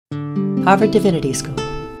Harvard Divinity School.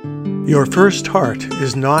 Your First Heart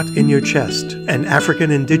is Not in Your Chest, an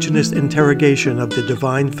African Indigenous interrogation of the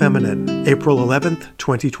Divine Feminine, April 11th,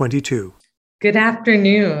 2022. Good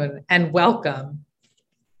afternoon and welcome.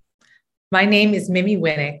 My name is Mimi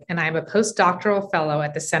Winnick, and I'm a postdoctoral fellow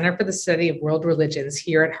at the Center for the Study of World Religions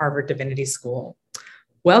here at Harvard Divinity School.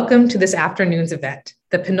 Welcome to this afternoon's event,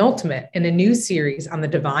 the penultimate in a new series on the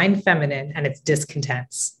Divine Feminine and its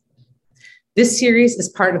discontents. This series is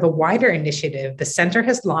part of a wider initiative the Center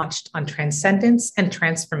has launched on Transcendence and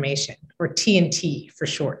Transformation, or T&T for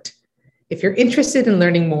short. If you're interested in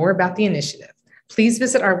learning more about the initiative, please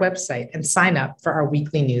visit our website and sign up for our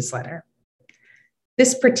weekly newsletter.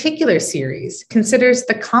 This particular series considers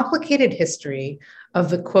the complicated history of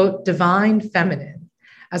the, quote, divine feminine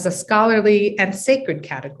as a scholarly and sacred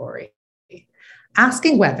category,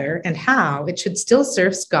 asking whether and how it should still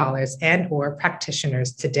serve scholars and/or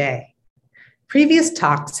practitioners today. Previous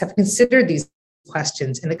talks have considered these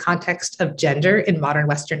questions in the context of gender in modern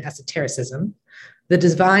Western esotericism, the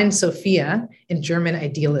divine Sophia in German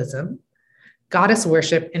idealism, goddess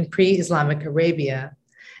worship in pre-Islamic Arabia,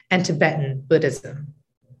 and Tibetan Buddhism.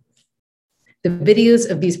 The videos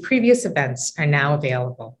of these previous events are now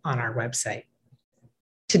available on our website.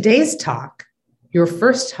 Today's talk, Your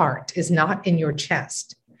First Heart is Not in Your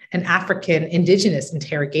Chest, an African Indigenous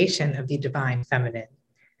interrogation of the Divine Feminine,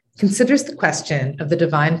 considers the question of the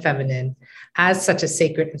Divine Feminine as such a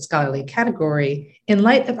sacred and scholarly category in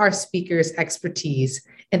light of our speaker's expertise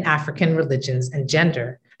in African religions and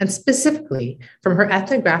gender, and specifically from her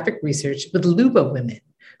ethnographic research with Luba women,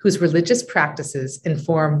 whose religious practices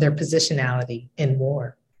inform their positionality in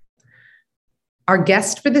war. Our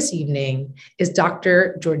guest for this evening is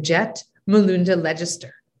Dr. Georgette Mulunda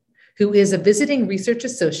Legister, who is a visiting research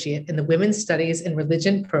associate in the Women's Studies in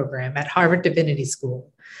Religion program at Harvard Divinity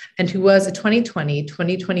School, and who was a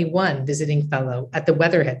 2020-2021 visiting fellow at the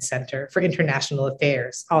Weatherhead Center for International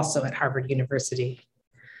Affairs, also at Harvard University.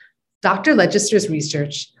 Dr. Legister's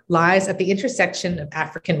research lies at the intersection of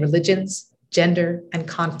African religions, gender, and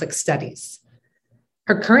conflict studies.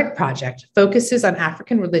 Her current project focuses on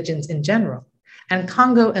African religions in general, and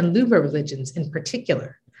Congo and Luba religions in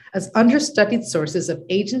particular, as understudied sources of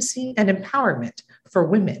agency and empowerment for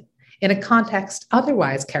women in a context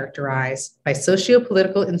otherwise characterized by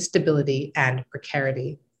socio-political instability and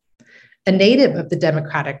precarity. A native of the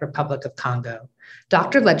Democratic Republic of Congo,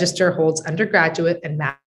 Dr. Legister holds undergraduate and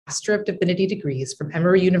Master of Divinity degrees from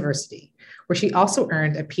Emory University, where she also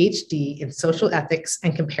earned a PhD in social ethics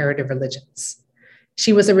and comparative religions.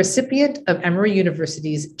 She was a recipient of Emory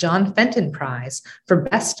University's John Fenton Prize for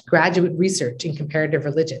Best Graduate Research in Comparative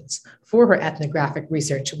Religions for her ethnographic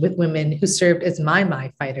research with women who served as Mai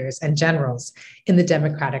Mai fighters and generals in the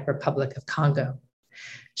Democratic Republic of Congo.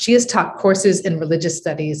 She has taught courses in religious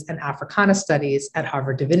studies and Africana studies at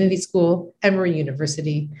Harvard Divinity School, Emory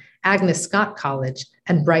University, Agnes Scott College,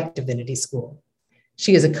 and Bright Divinity School.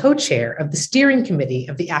 She is a co-chair of the steering committee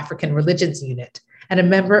of the African Religions Unit and a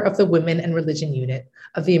member of the Women and Religion Unit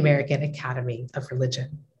of the American Academy of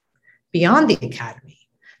Religion. Beyond the Academy,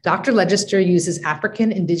 Dr. Legister uses African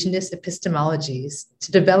Indigenous epistemologies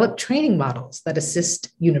to develop training models that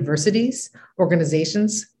assist universities,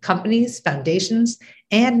 organizations, companies, foundations,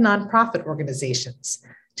 and nonprofit organizations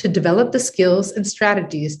to develop the skills and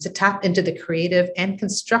strategies to tap into the creative and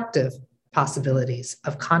constructive possibilities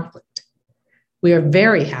of conflict. We are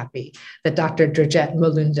very happy that Dr. Georgette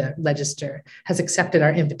Mulunda Legister has accepted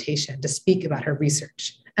our invitation to speak about her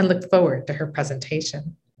research and look forward to her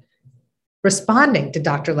presentation. Responding to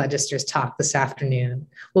Dr. Legister's talk this afternoon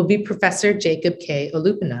will be Professor Jacob K.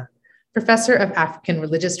 Olupona, Professor of African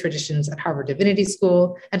Religious Traditions at Harvard Divinity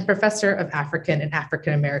School and Professor of African and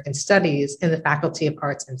African American Studies in the Faculty of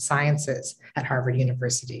Arts and Sciences at Harvard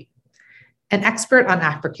University. An expert on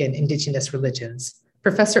African Indigenous religions,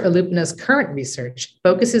 Professor Olupona's current research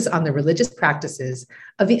focuses on the religious practices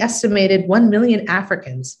of the estimated 1 million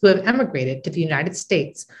Africans who have emigrated to the United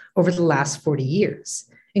States over the last 40 years,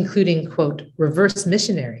 including, quote, reverse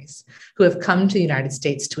missionaries who have come to the United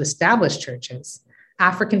States to establish churches,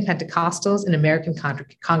 African Pentecostals in American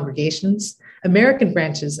congregations, American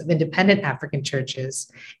branches of independent African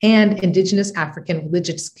churches, and Indigenous African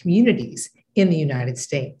religious communities in the United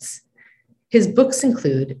States. His books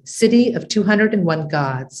include City of 201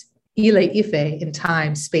 Gods, Ile Ife in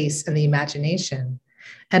Time, Space, and the Imagination,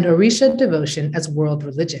 and Orisha Devotion as World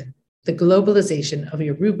Religion, the Globalization of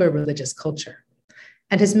Yoruba Religious Culture.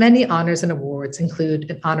 And his many honors and awards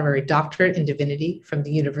include an honorary doctorate in divinity from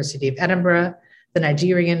the University of Edinburgh, the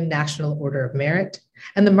Nigerian National Order of Merit,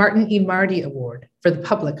 and the Martin E. Marty Award for the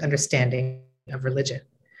Public Understanding of Religion.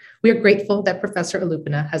 We are grateful that Professor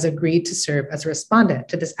Alupina has agreed to serve as a respondent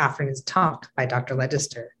to this afternoon's talk by Dr.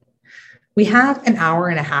 Legister. We have an hour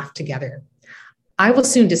and a half together. I will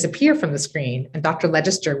soon disappear from the screen and Dr.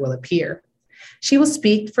 Legister will appear. She will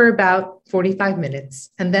speak for about 45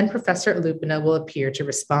 minutes and then Professor Alupina will appear to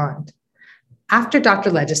respond. After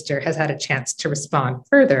Dr. Legister has had a chance to respond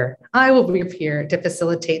further, I will reappear to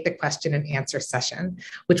facilitate the question and answer session,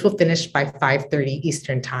 which will finish by 5:30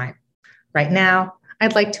 Eastern Time. Right now,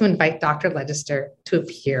 I'd like to invite Dr. Legister to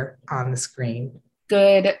appear on the screen.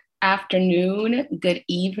 Good afternoon, good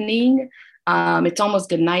evening. It's almost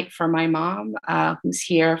good night for my mom, who's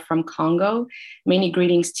here from Congo. Many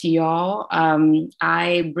greetings to y'all.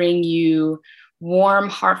 I bring you warm,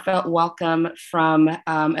 heartfelt welcome from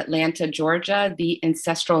Atlanta, Georgia, the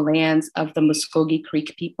ancestral lands of the Muskogee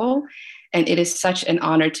Creek people. And it is such an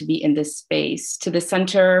honor to be in this space. To the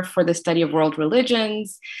Center for the Study of World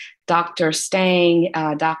Religions, Dr. Stang,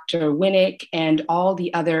 Dr. Winnick, and all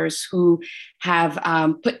the others who have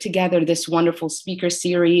put together this wonderful speaker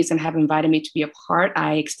series and have invited me to be a part,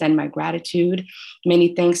 I extend my gratitude.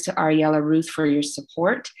 Many thanks to Ariella Ruth for your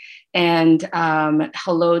support. And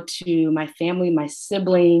hello to my family, my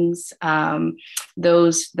siblings,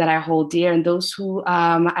 those that I hold dear, and those who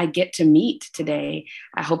I get to meet today.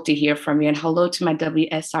 I hope to hear from you. And hello to my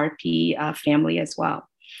WSRP family as well.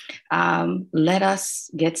 Let us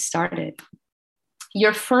get started.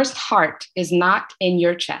 Your first heart is not in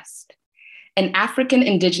your chest. An African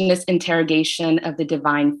Indigenous interrogation of the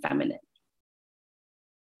divine feminine.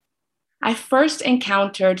 I first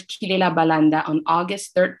encountered Kilela Balanda on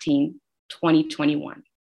August 13, 2021.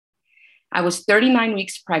 I was 39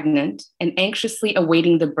 weeks pregnant and anxiously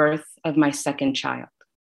awaiting the birth of my second child.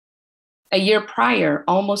 A year prior,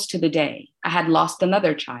 almost to the day, I had lost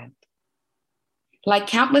another child. Like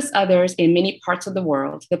countless others in many parts of the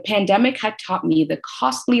world, the pandemic had taught me the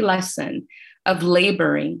costly lesson of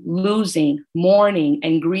laboring, losing, mourning,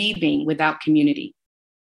 and grieving without community.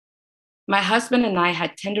 My husband and I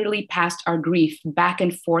had tenderly passed our grief back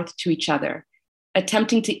and forth to each other,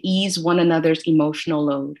 attempting to ease one another's emotional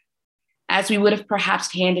load, as we would have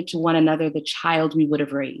perhaps handed to one another the child we would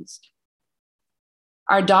have raised.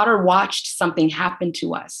 Our daughter watched something happen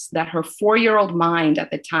to us that her 4-year-old mind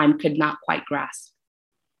at the time could not quite grasp.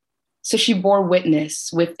 So she bore witness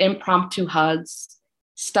with impromptu hugs,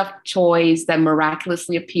 stuffed toys that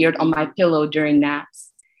miraculously appeared on my pillow during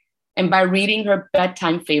naps, and by reading her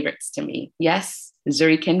bedtime favorites to me. Yes,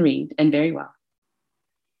 Zuri can read, and very well.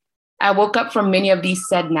 I woke up from many of these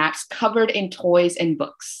said naps covered in toys and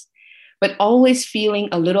books, but always feeling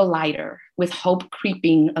a little lighter, with hope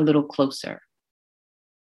creeping a little closer.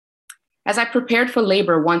 As I prepared for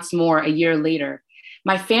labor once more a year later,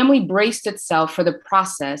 my family braced itself for the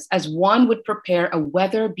process as one would prepare a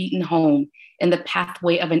weather-beaten home in the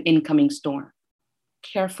pathway of an incoming storm,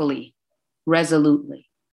 carefully, resolutely.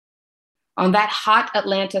 On that hot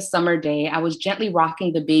Atlanta summer day, I was gently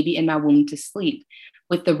rocking the baby in my womb to sleep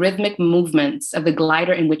with the rhythmic movements of the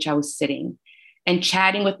glider in which I was sitting and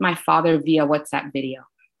chatting with my father via WhatsApp video.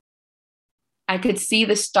 I could see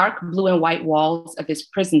the stark blue and white walls of his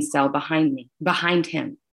prison cell behind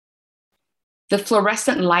him. The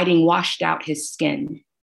fluorescent lighting washed out his skin,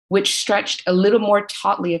 which stretched a little more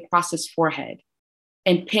tautly across his forehead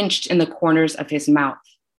and pinched in the corners of his mouth.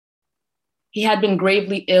 He had been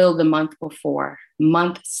gravely ill the month before,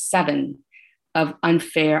 month 7 of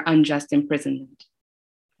unfair, unjust imprisonment,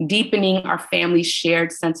 deepening our family's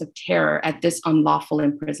shared sense of terror at this unlawful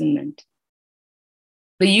imprisonment.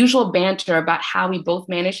 The usual banter about how we both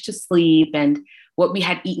managed to sleep and what we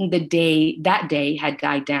had eaten that day had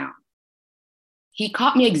died down. He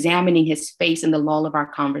caught me examining his face in the lull of our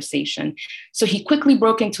conversation, so he quickly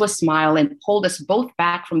broke into a smile and pulled us both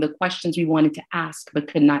back from the questions we wanted to ask but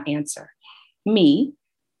could not answer. Me,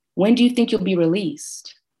 when do you think you'll be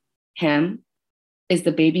released? Him, is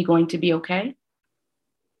the baby going to be okay?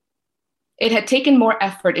 It had taken more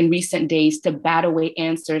effort in recent days to bat away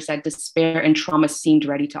answers that despair and trauma seemed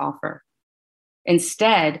ready to offer.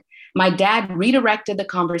 Instead, my dad redirected the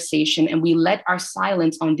conversation and we let our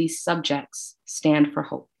silence on these subjects stand for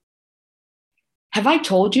hope. Have I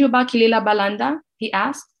told you about Kilela Balanda? He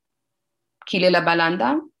asked. Kilela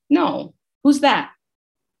Balanda? No. Who's that?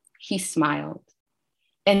 He smiled.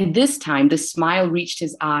 And this time the smile reached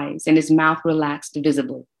his eyes and his mouth relaxed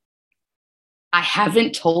visibly. I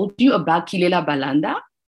haven't told you about Kilela Balanda?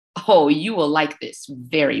 Oh, you will like this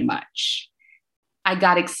very much. I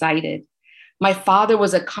got excited. My father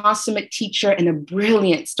was a consummate teacher and a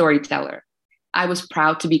brilliant storyteller. I was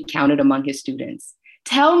proud to be counted among his students.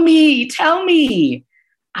 Tell me, tell me.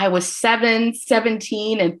 I was 7,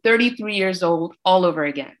 17, and 33 years old all over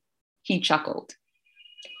again. He chuckled.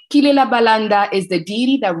 Kilela Balanda is the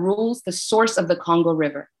deity that rules the source of the Congo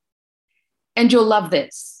River. And you'll love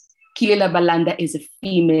this. Kilela Balanda is a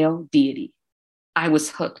female deity. I was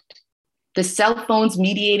hooked. The cell phones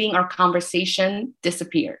mediating our conversation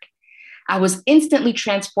disappeared. I was instantly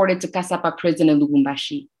transported to Kasapa prison in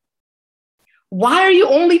Lubumbashi. Why are you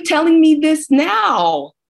only telling me this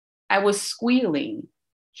now? I was squealing.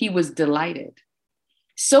 He was delighted.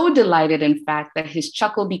 So delighted, in fact, that his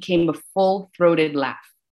chuckle became a full-throated laugh.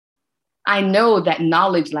 I know that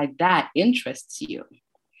knowledge like that interests you.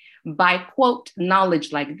 By, quote,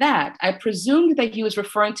 knowledge like that, I presumed that he was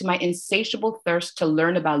referring to my insatiable thirst to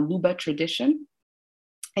learn about Luba tradition,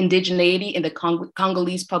 indigeneity in the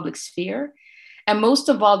Congolese public sphere, and most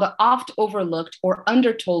of all, the oft overlooked or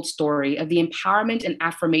undertold story of the empowerment and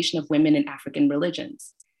affirmation of women in African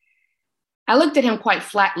religions. I looked at him quite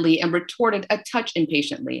flatly and retorted a touch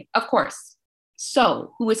impatiently. Of course.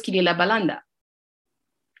 So, who is Kilela Balanda?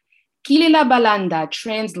 Kilela Balanda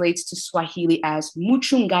translates to Swahili as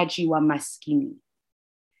Muchungaji wa Maskini.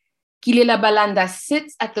 Kilela Balanda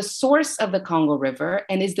sits at the source of the Congo River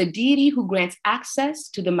and is the deity who grants access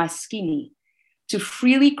to the Maskini to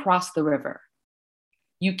freely cross the river.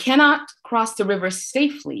 You cannot cross the river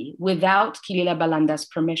safely without Kilela Balanda's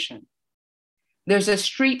permission. There's a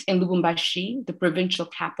street in Lubumbashi, the provincial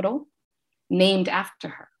capital, named after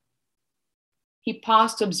her. He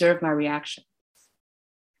paused to observe my reaction.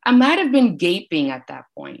 I might have been gaping at that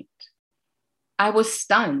point. I was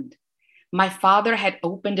stunned. My father had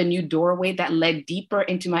opened a new doorway that led deeper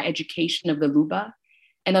into my education of the Luba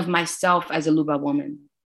and of myself as a Luba woman.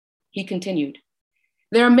 He continued,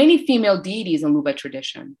 there are many female deities in Luba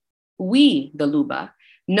tradition. We, the Luba,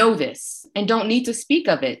 know this and don't need to speak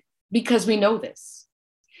of it because we know this.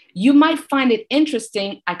 You might find it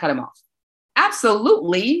interesting. I cut him off.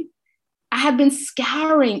 Absolutely. I had been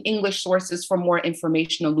scouring English sources for more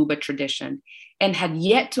information on Luba tradition and had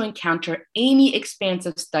yet to encounter any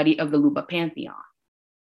expansive study of the Luba pantheon.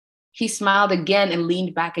 He smiled again and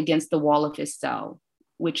leaned back against the wall of his cell,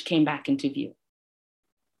 which came back into view.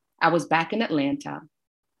 I was back in Atlanta.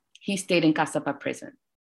 He stayed in Kasapa prison,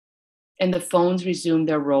 and the phones resumed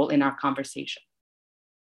their role in our conversation.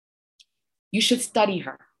 You should study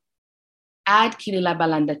her. Add Kilela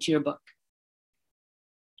Balanda to your book.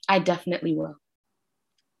 I definitely will.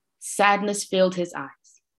 Sadness filled his eyes.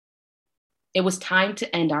 It was time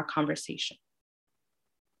to end our conversation.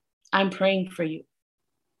 I'm praying for you.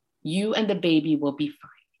 You and the baby will be fine.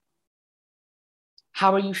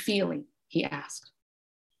 How are you feeling? He asked,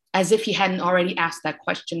 as if he hadn't already asked that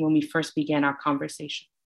question when we first began our conversation.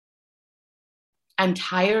 I'm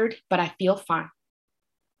tired, but I feel fine.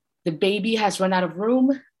 The baby has run out of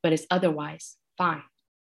room, but is otherwise fine.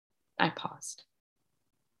 I paused.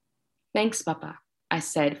 Thanks, Papa, I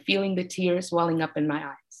said, feeling the tears welling up in my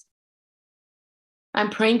eyes. I'm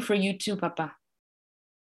praying for you too, Papa.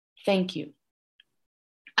 Thank you.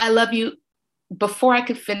 I love you. Before I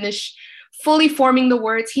could finish fully forming the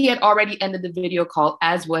words, he had already ended the video call,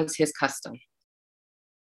 as was his custom.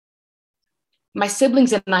 My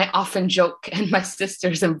siblings and I often joke, and my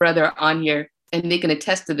sisters and brother are on here, and they can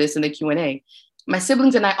attest to this in the Q&A. My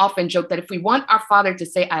siblings and I often joke that if we want our father to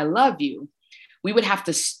say, I love you, we would have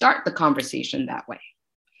to start the conversation that way.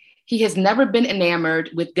 He has never been enamored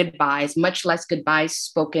with goodbyes, much less goodbyes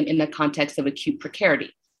spoken in the context of acute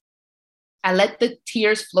precarity. I let the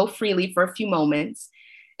tears flow freely for a few moments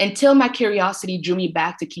until my curiosity drew me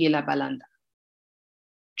back to Kilela Balanda.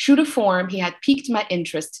 True to form, he had piqued my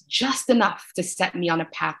interest just enough to set me on a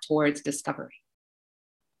path towards discovery.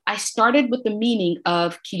 I started with the meaning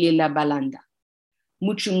of Kilela Balanda,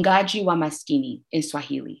 Muchungaji wa Maskini in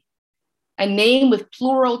Swahili, a name with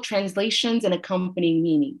plural translations and accompanying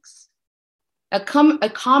meanings. A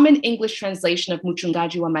common English translation of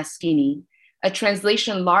Muchungaji wa Maskini, a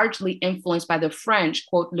translation largely influenced by the French,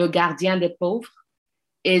 quote, le gardien des pauvres,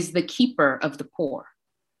 is the keeper of the poor.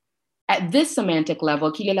 At this semantic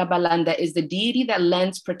level, Kilela Balanda is the deity that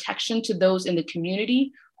lends protection to those in the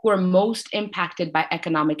community who are most impacted by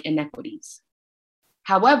economic inequities.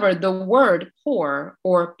 However, the word poor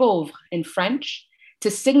or pauvre in French, to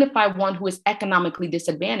signify one who is economically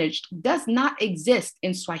disadvantaged, does not exist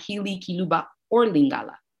in Swahili, Kiluba, or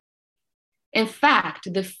Lingala. In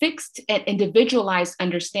fact, the fixed and individualized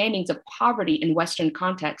understandings of poverty in Western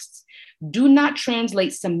contexts do not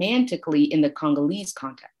translate semantically in the Congolese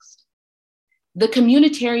context. The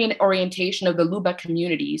communitarian orientation of the Luba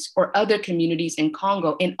communities or other communities in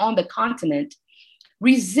Congo and on the continent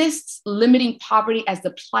resists limiting poverty as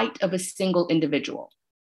the plight of a single individual.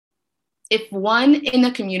 If one in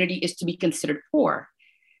a community is to be considered poor,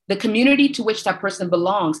 The community to which that person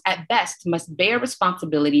belongs at best must bear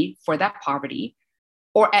responsibility for that poverty,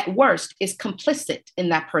 or at worst is complicit in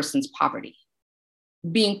that person's poverty.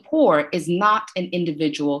 Being poor is not an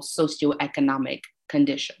individual socioeconomic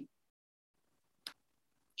condition.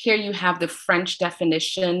 Here you have the French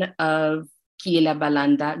definition of Kilela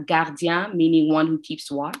Balanda, gardien, meaning one who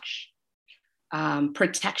keeps watch.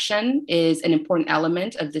 Protection is an important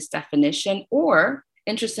element of this definition, or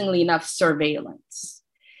interestingly enough, surveillance.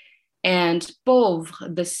 And pauvre,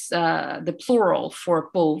 the plural for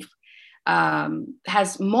pauvre,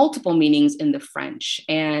 has multiple meanings in the French,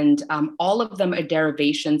 and all of them are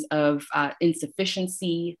derivations of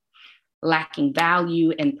insufficiency, lacking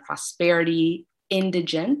value and prosperity,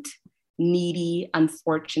 indigent, needy,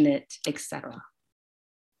 unfortunate, etc.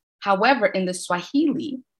 However, in the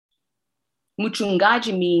Swahili,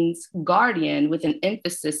 Mchungaji means guardian with an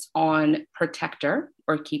emphasis on protector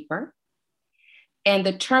or keeper. And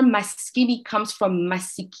the term maskini comes from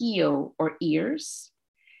masikio or ears,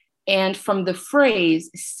 and from the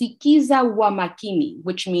phrase sikiza wa makini,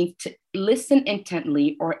 which means to listen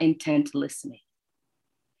intently or intent listening.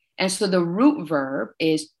 And so the root verb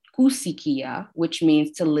is kusikia, which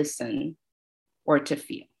means to listen or to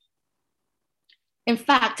feel. In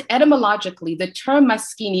fact, etymologically, the term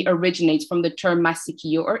maskini originates from the term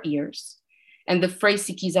masikio or ears and the phrase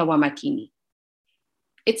sikiza wa makini.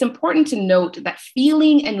 It's important to note that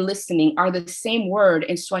feeling and listening are the same word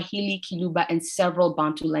in Swahili, Kiluba, and several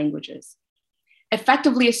Bantu languages,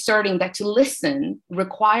 effectively asserting that to listen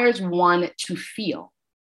requires one to feel.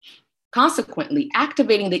 Consequently,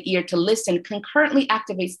 activating the ear to listen concurrently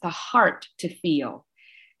activates the heart to feel,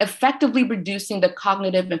 effectively reducing the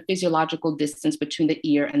cognitive and physiological distance between the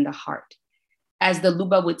ear and the heart. As the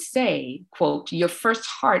Luba would say, quote, your first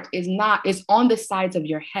heart is on the sides of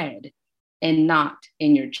your head and not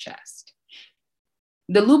in your chest.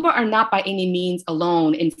 The Luba are not by any means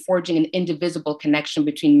alone in forging an indivisible connection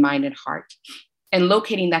between mind and heart, and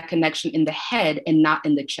locating that connection in the head and not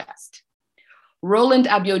in the chest. Roland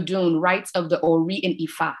Abiodun writes of the Ori in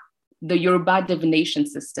Ifa, the Yoruba divination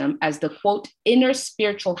system, as the, quote, inner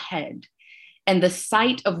spiritual head and the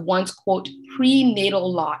site of one's, quote,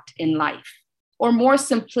 prenatal lot in life, or more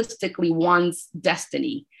simplistically, one's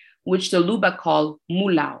destiny, which the Luba call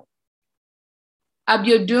mulao.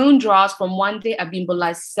 Abiodun draws from Wande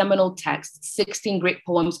Abimbola's seminal text, 16 Great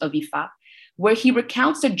Poems of Ifa, where he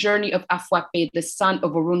recounts the journey of Afuape, the son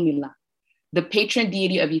of Orunmila, the patron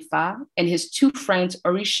deity of Ifa, and his two friends,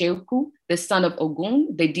 Orisheuku, the son of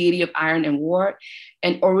Ogun, the deity of iron and war,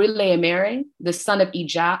 and Orileemere, the son of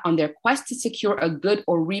Ija, on their quest to secure a good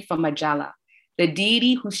Ori from Majala, the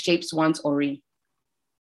deity who shapes one's Ori.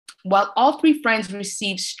 While all three friends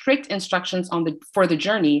receive strict instructions for the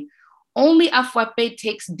journey, only Afuape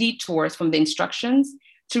takes detours from the instructions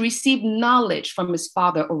to receive knowledge from his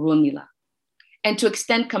father, Orunmila, and to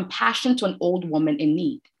extend compassion to an old woman in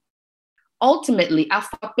need. Ultimately,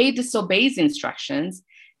 Afuape disobeys instructions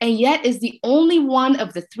and yet is the only one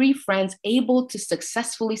of the three friends able to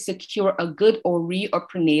successfully secure a good Ori or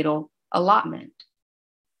prenatal allotment.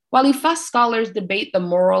 While Ifa scholars debate the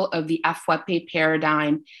moral of the Afuape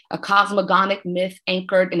paradigm, a cosmogonic myth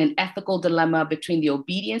anchored in an ethical dilemma between the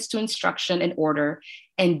obedience to instruction and order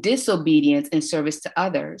and disobedience in service to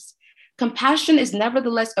others, compassion is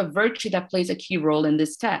nevertheless a virtue that plays a key role in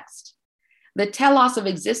this text. The telos of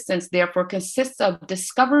existence, therefore, consists of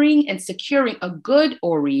discovering and securing a good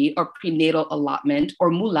Ori or prenatal allotment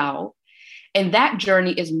or mulao, and that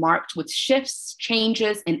journey is marked with shifts,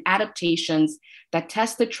 changes, and adaptations that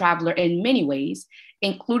test the traveler in many ways,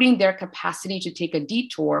 including their capacity to take a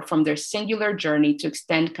detour from their singular journey to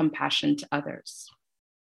extend compassion to others.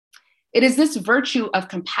 It is this virtue of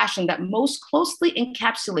compassion that most closely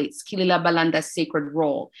encapsulates Kilela Balanda's sacred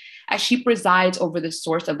role as she presides over the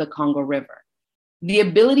source of the Congo River, the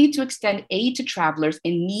ability to extend aid to travelers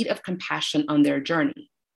in need of compassion on their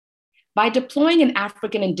journey. By deploying an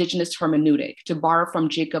African indigenous hermeneutic, to borrow from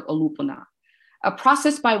Jacob Olupona, a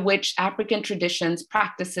process by which African traditions,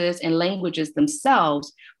 practices, and languages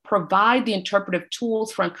themselves provide the interpretive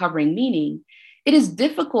tools for uncovering meaning, it is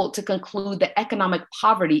difficult to conclude that economic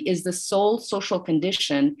poverty is the sole social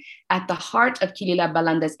condition at the heart of Kilela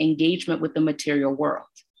Balanda's engagement with the material world.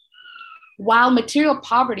 While material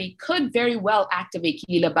poverty could very well activate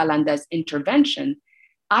Kilela Balanda's intervention,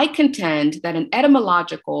 I contend that an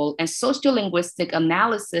etymological and sociolinguistic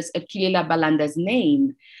analysis of Kilela Balanda's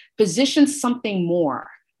name positions something more,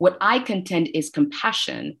 what I contend is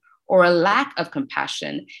compassion, or a lack of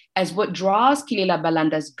compassion, as what draws Kilela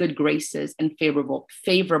Balanda's good graces and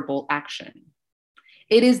favorable action.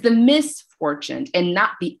 It is the misfortunate and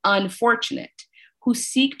not the unfortunate who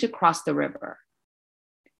seek to cross the river.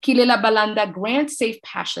 Kilela Balanda grants safe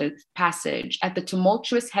passage at the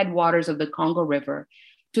tumultuous headwaters of the Congo River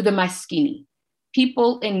to the Maskini,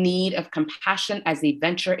 people in need of compassion as they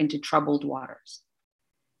venture into troubled waters.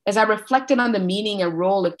 As I reflected on the meaning and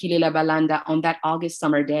role of Kilela Balanda on that August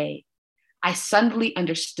summer day, I suddenly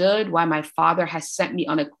understood why my father has sent me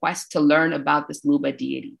on a quest to learn about this Luba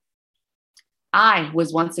deity. I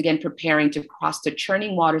was once again preparing to cross the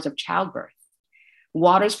churning waters of childbirth,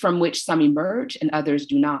 waters from which some emerge and others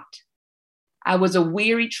do not. I was a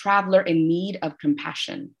weary traveler in need of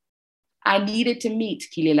compassion. I needed to meet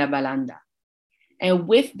Kilela Balanda. And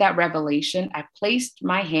with that revelation, I placed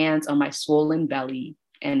my hands on my swollen belly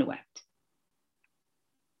and wept.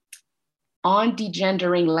 On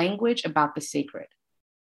degendering language about the sacred.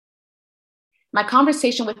 My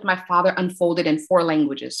conversation with my father unfolded in 4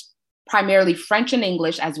 languages, primarily French and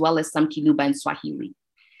English, as well as some Kiluba and Swahili.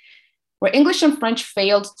 Where English and French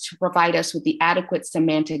failed to provide us with the adequate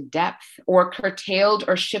semantic depth or curtailed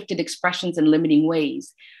or shifted expressions in limiting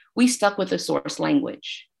ways, we stuck with the source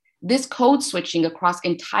language. This code switching across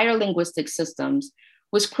entire linguistic systems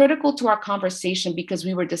was critical to our conversation because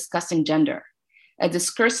we were discussing gender, a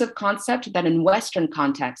discursive concept that in Western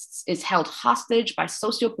contexts is held hostage by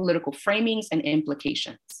sociopolitical framings and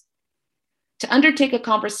implications. To undertake a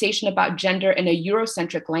conversation about gender in a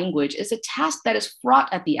Eurocentric language is a task that is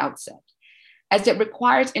fraught at the outset, as it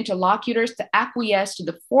requires interlocutors to acquiesce to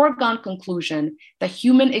the foregone conclusion that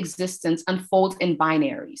human existence unfolds in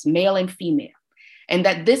binaries, male and female, and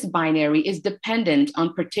that this binary is dependent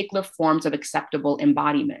on particular forms of acceptable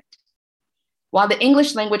embodiment. While the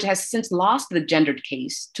English language has since lost the gendered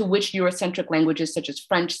case, to which Eurocentric languages such as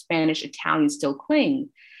French, Spanish, Italian still cling,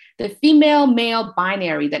 the female-male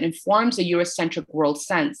binary that informs the Eurocentric world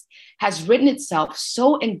sense has written itself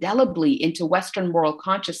so indelibly into Western moral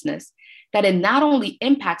consciousness that it not only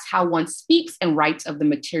impacts how one speaks and writes of the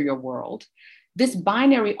material world, this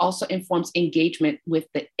binary also informs engagement with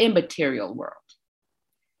the immaterial world.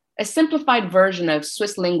 A simplified version of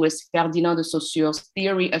Swiss linguist Ferdinand de Saussure's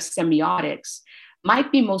theory of semiotics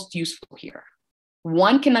might be most useful here.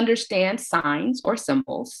 One can understand signs or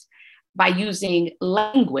symbols by using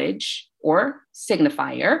language or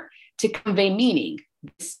signifier to convey meaning,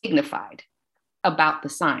 signified, about the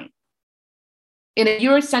sign. In a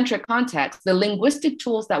Eurocentric context, the linguistic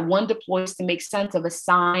tools that one deploys to make sense of a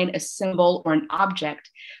sign, a symbol, or an object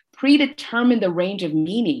predetermine the range of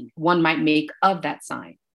meaning one might make of that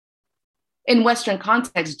sign. In Western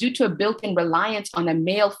context, due to a built-in reliance on a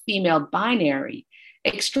male-female binary,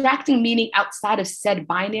 extracting meaning outside of said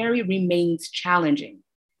binary remains challenging.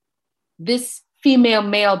 This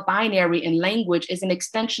female-male binary in language is an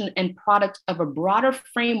extension and product of a broader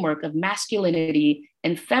framework of masculinity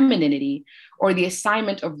and femininity, or the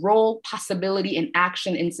assignment of role, possibility, and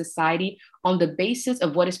action in society on the basis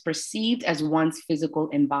of what is perceived as one's physical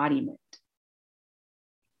embodiment.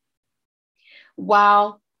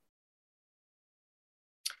 While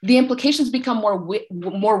the implications become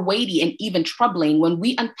more weighty and even troubling when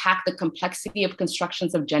we unpack the complexity of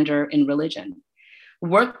constructions of gender in religion,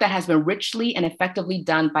 work that has been richly and effectively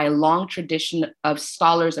done by a long tradition of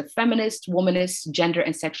scholars of feminist, womanist, gender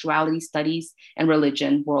and sexuality studies and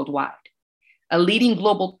religion worldwide. A leading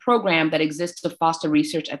global program that exists to foster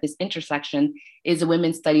research at this intersection is the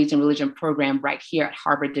Women's Studies and Religion program right here at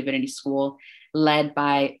Harvard Divinity School, led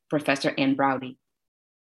by Professor Ann Braude.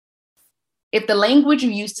 If the language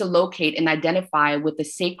you use to locate and identify with the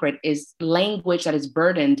sacred is language that is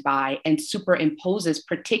burdened by and superimposes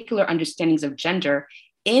particular understandings of gender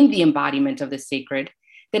in the embodiment of the sacred,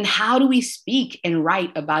 then how do we speak and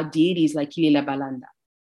write about deities like Kilela Balanda?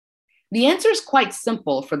 The answer is quite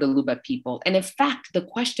simple for the Luba people, and in fact, the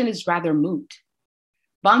question is rather moot.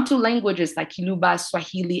 Bantu languages like Kiluba,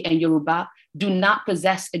 Swahili, and Yoruba do not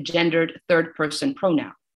possess a gendered third-person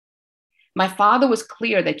pronoun. My father was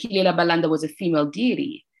clear that Kilela Balanda was a female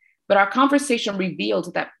deity, but our conversation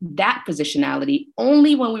revealed that positionality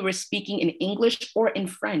only when we were speaking in English or in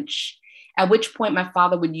French, at which point my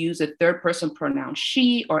father would use a third-person pronoun,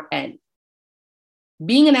 she or elle.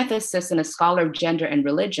 Being an ethicist and a scholar of gender and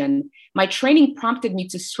religion, my training prompted me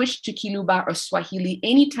to switch to Kiluba or Swahili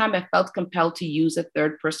anytime I felt compelled to use a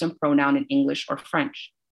third-person pronoun in English or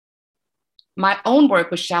French. My own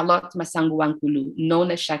work with Charlotte Masanguankulu, known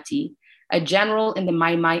as Shati, a general in the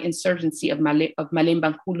Mai Mai insurgency of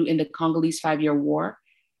Malemba Nkulu in the Congolese 5-year war,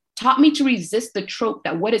 taught me to resist the trope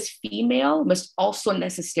that what is female must also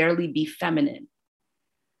necessarily be feminine.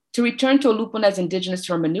 To return to Olupuna's indigenous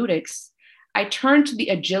hermeneutics, I turned to the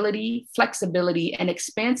agility, flexibility, and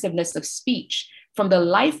expansiveness of speech from the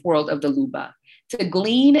life world of the Luba to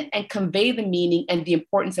glean and convey the meaning and the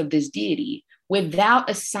importance of this deity without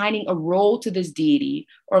assigning a role to this deity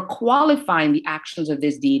or qualifying the actions of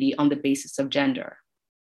this deity on the basis of gender.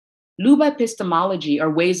 Luba epistemology, or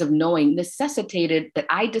ways of knowing, necessitated that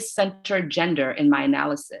I decenter gender in my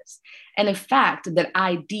analysis, and in fact, that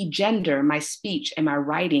I degender my speech and my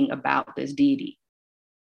writing about this deity.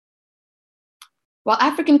 While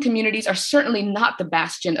African communities are certainly not the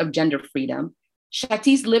bastion of gender freedom,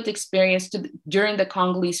 Shati's lived experience during the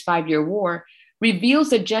Congolese 5-year war reveals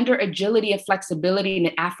the gender agility and flexibility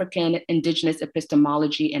in African indigenous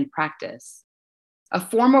epistemology and practice. A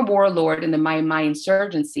former warlord in the Mai Mai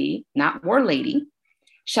insurgency, not war lady,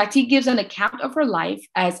 Shati gives an account of her life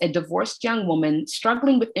as a divorced young woman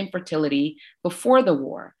struggling with infertility before the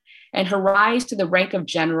war, and her rise to the rank of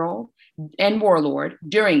general and warlord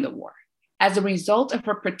during the war, as a result of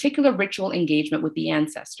her particular ritual engagement with the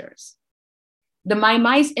ancestors. The Mai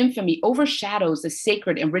Mai's infamy overshadows the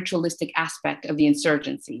sacred and ritualistic aspect of the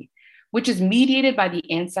insurgency, which is mediated by the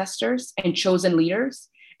ancestors and chosen leaders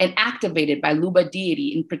and activated by Luba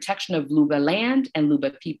deity in protection of Luba land and Luba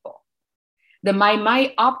people. The Mai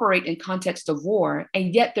Mai operate in context of war,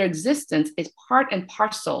 and yet their existence is part and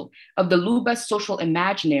parcel of the Luba social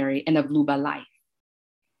imaginary and of Luba life.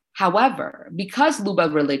 However, because Luba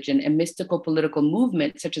religion and mystical political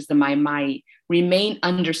movements such as the Mai Mai remain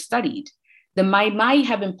understudied, the Mai Mai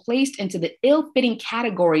have been placed into the ill-fitting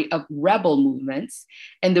category of rebel movements,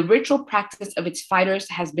 and the ritual practice of its fighters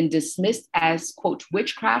has been dismissed as, quote,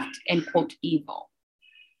 witchcraft and, quote, evil.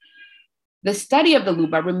 The study of the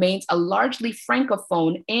Luba remains a largely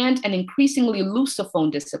francophone and an increasingly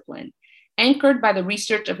lusophone discipline, anchored by the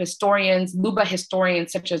research of Luba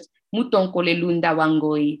historians such as Mutonkole Lunda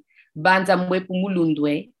Wangoi, Banza Mwepu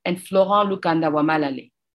Mulundwe, and Florent Lukanda wa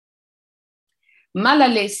Malale.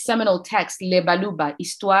 Malale's seminal text, Les Baluba,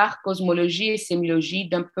 Histoire, Cosmologie et Sémiologie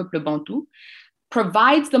d'un peuple bantou,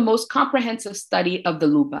 provides the most comprehensive study of the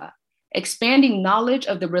Luba, expanding knowledge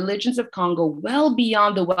of the religions of Congo well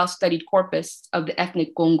beyond the well-studied corpus of the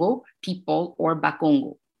ethnic Congo people, or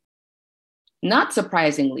Bakongo. Not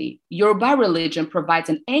surprisingly, Yoruba religion provides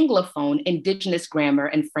an Anglophone indigenous grammar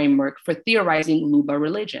and framework for theorizing Luba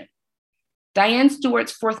religion. Diane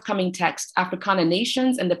Stewart's forthcoming text, Africana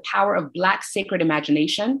Nations and the Power of Black Sacred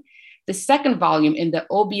Imagination, the second volume in the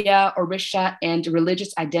Obia, Orisha, and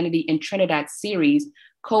Religious Identity in Trinidad series,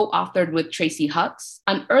 co-authored with Tracy Hucks,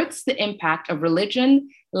 unearths the impact of religion,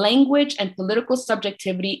 language, and political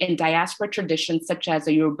subjectivity in diaspora traditions such as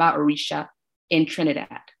the Yoruba Orisha in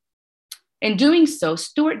Trinidad. In doing so,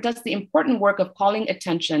 Stewart does the important work of calling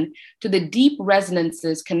attention to the deep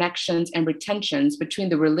resonances, connections, and retentions between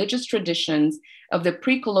the religious traditions of the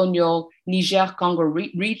pre-colonial Niger-Congo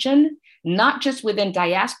region, not just within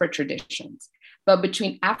diaspora traditions, but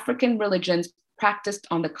between African religions practiced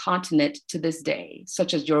on the continent to this day,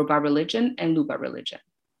 such as Yoruba religion and Luba religion.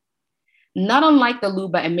 Not unlike the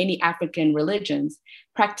Luba and many African religions,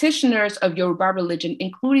 practitioners of Yoruba religion,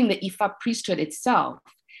 including the Ifa priesthood itself,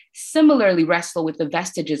 similarly wrestle with the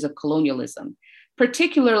vestiges of colonialism,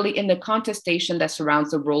 particularly in the contestation that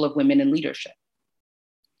surrounds the role of women in leadership.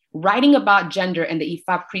 Writing about gender and the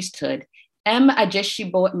Ifa priesthood, M.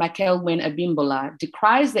 Ajeshibo Makelwin Abimbola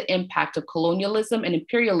decries the impact of colonialism and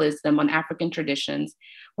imperialism on African traditions,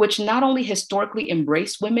 which not only historically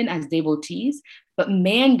embrace women as devotees, but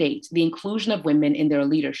mandate the inclusion of women in their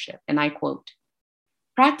leadership. And I quote,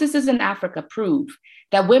 "Practices in Africa prove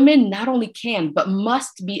that women not only can, but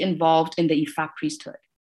must be involved in the Ifa priesthood.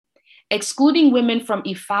 Excluding women from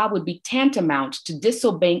Ifa would be tantamount to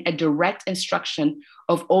disobeying a direct instruction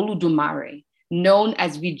of Oludumare, known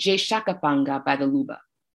as Vijay Shakapanga by the Luba.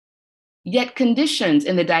 Yet conditions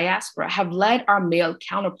in the diaspora have led our male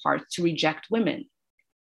counterparts to reject women.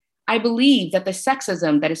 I believe that the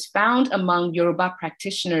sexism that is found among Yoruba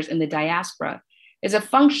practitioners in the diaspora is a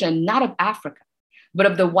function not of Africa, but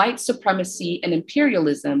of the white supremacy and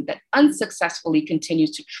imperialism that unsuccessfully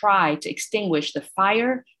continues to try to extinguish the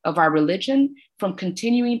fire of our religion from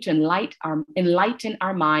continuing to enlighten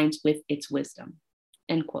our minds with its wisdom,"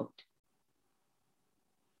 end quote.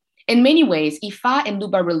 In many ways, Ifa and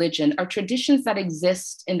Luba religion are traditions that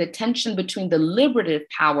exist in the tension between the liberative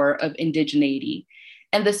power of indigeneity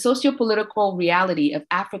and the sociopolitical reality of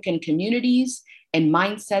African communities and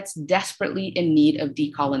mindsets desperately in need of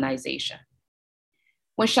decolonization.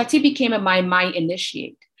 When Shati became a Mai Mai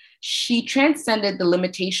initiate, she transcended the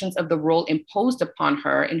limitations of the role imposed upon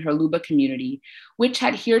her in her Luba community, which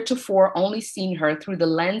had heretofore only seen her through the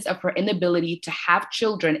lens of her inability to have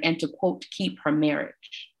children and to, quote, keep her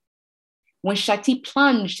marriage. when Shati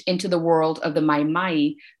plunged into the world of the Mai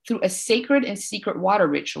Mai through a sacred and secret water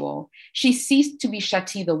ritual, she ceased to be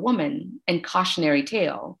Shati the woman and cautionary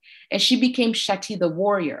tale, and she became Shati the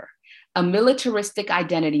warrior, a militaristic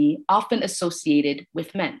identity often associated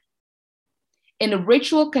with men. In a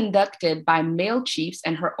ritual conducted by male chiefs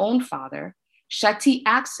and her own father, Shati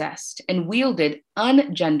accessed and wielded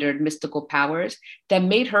ungendered mystical powers that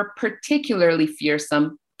made her particularly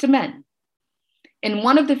fearsome to men. In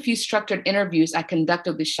one of the few structured interviews I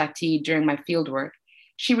conducted with Shati during my fieldwork,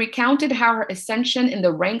 she recounted how her ascension in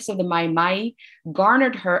the ranks of the Mai Mai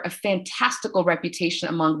garnered her a fantastical reputation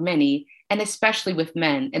among many, and especially with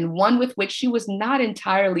men, and one with which she was not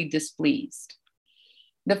entirely displeased.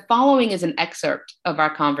 The following is an excerpt of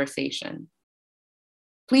our conversation.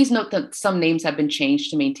 Please note that some names have been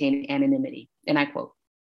changed to maintain anonymity, and I quote,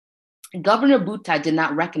 "Governor Buta did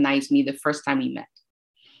not recognize me the first time we met."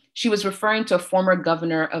 She was referring to a former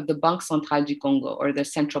governor of the Banque Centrale du Congo, or the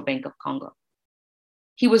Central Bank of Congo.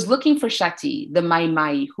 "He was looking for Shati, the Mai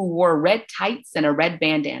Mai, who wore red tights and a red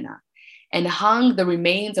bandana, and hung the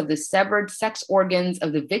remains of the severed sex organs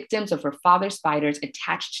of the victims of her father's spiders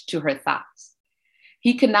attached to her thighs.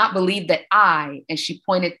 He could not believe that I," and she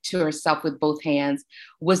pointed to herself with both hands,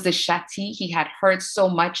 "was the Shati he had heard so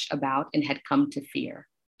much about and had come to fear,"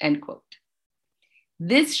 end quote.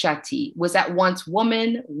 This Shati was at once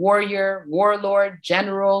woman, warrior, warlord,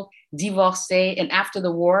 general, divorcee, and after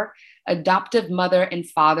the war, adoptive mother and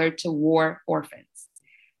father to war orphans.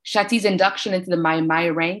 Shati's induction into the Mai Mai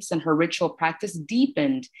ranks and her ritual practice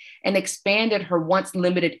deepened and expanded her once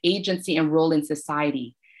limited agency and role in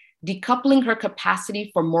society, decoupling her capacity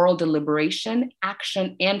for moral deliberation,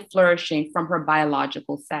 action, and flourishing from her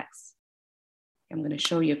biological sex. I'm going to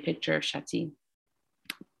show you a picture of Shati.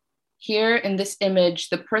 Here in this image,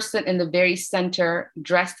 the person in the very center,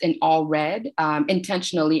 dressed in all red,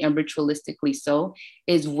 intentionally and ritualistically so,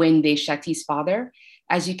 is Wende, Shati's father.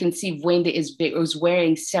 As you can see, Wende is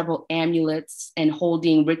wearing several amulets and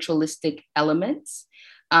holding ritualistic elements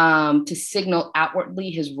to signal outwardly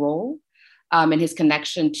his role and his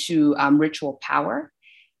connection to ritual power.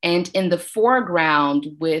 And in the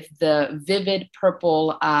foreground with the vivid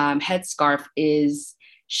purple headscarf is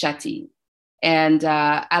Shati. And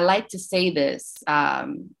I like to say this,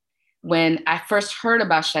 when I first heard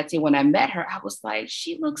about Shati, when I met her, I was like,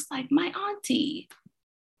 she looks like my auntie.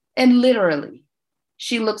 And literally,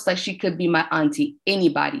 she looks like she could be my auntie,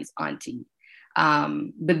 anybody's auntie.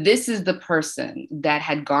 But this is the person that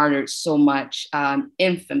had garnered so much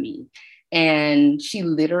infamy. And she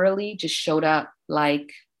literally just showed up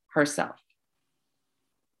like herself.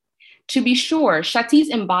 To be sure,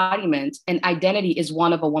 Shati's embodiment and identity is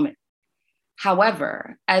one of a woman.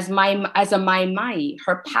 However, as a Mai Mai,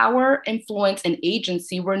 her power, influence, and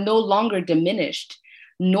agency were no longer diminished,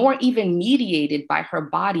 nor even mediated by her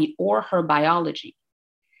body or her biology.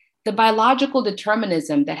 The biological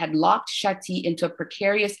determinism that had locked Shati into a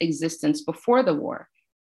precarious existence before the war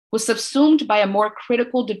was subsumed by a more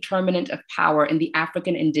critical determinant of power in the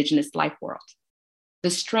African indigenous life world: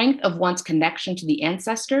 the strength of one's connection to the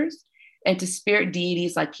ancestors and to spirit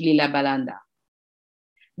deities like Kilila Balanda.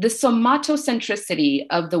 The somatocentricity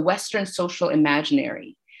of the Western social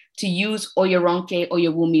imaginary, to use Oyeronke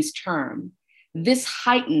Oyewumi's term, this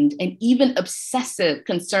heightened and even obsessive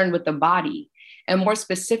concern with the body, and more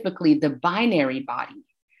specifically, the binary body,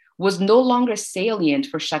 was no longer salient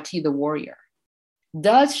for Shati the warrior.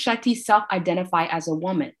 Does Shati self-identify as a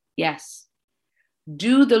woman? Yes.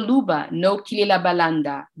 Do the Luba know Kilila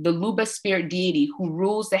Balanda, the Luba spirit deity who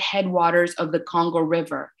rules the headwaters of the Congo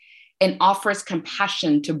River and offers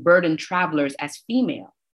compassion to burdened travelers as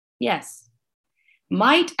female? Yes.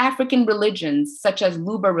 Might African religions such as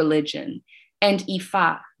Luba religion and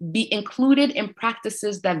Ifa be included in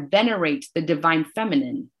practices that venerate the divine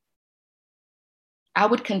feminine? I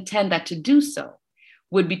would contend that to do so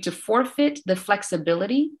would be to forfeit the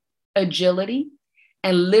flexibility, agility,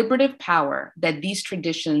 and liberative power that these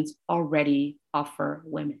traditions already offer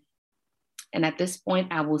women. And at this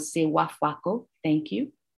point, I will say wafwako, thank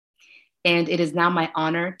you. And it is now my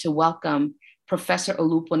honor to welcome Professor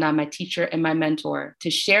Olupona, my teacher and my mentor,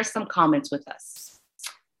 to share some comments with us.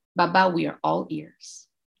 Baba, we are all ears.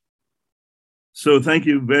 So thank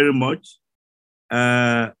you very much.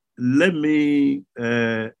 Let me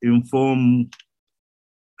inform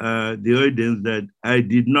the audience that I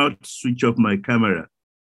did not switch off my camera.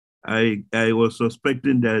 I was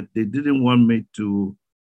suspecting that they didn't want me to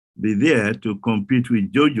be there to compete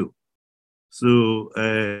with Jojo. So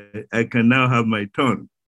I can now have my turn.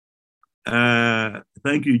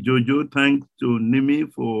 Thank you, Jojo. Thanks to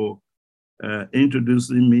Nimi for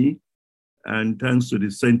introducing me. and thanks to the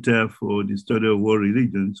Center for the Study of World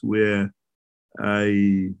Religions, where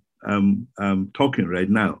I'm talking right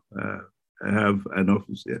now. I have an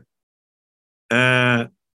office here.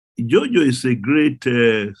 Jojo is a great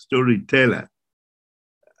storyteller.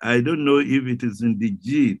 I don't know if it is in the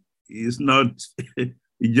gene. It's not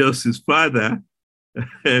just his father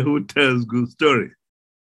who tells good stories.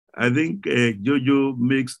 I think Jojo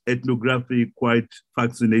makes ethnography quite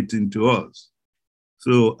fascinating to us.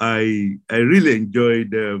 So I really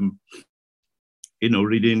enjoyed,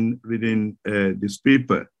 reading this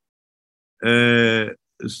paper.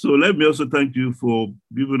 So let me also thank you for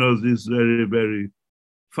giving us this very, very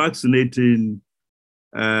fascinating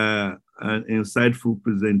and insightful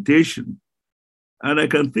presentation. And I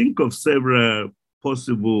can think of several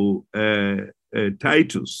possible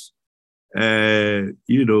titles, given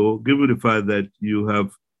the fact that you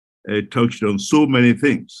have touched on so many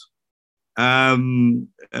things.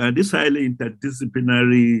 This highly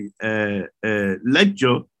interdisciplinary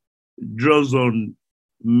lecture draws on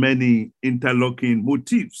many interlocking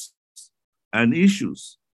motifs and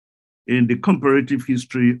issues in the comparative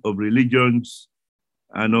history of religions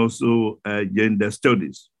and also gender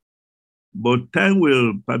studies. But time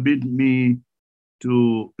will permit me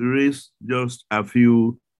to raise just a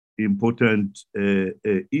few important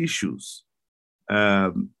issues,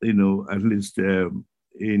 at least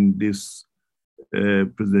in this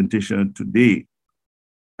presentation today.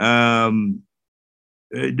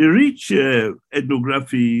 The rich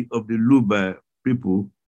ethnography of the Luba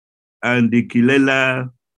people and the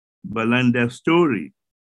Kilela Balanda story,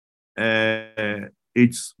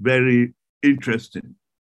 it's very interesting.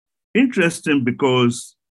 Interesting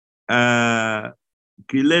because Kilela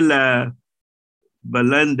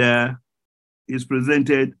Balanda is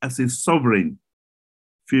presented as a sovereign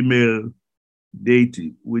female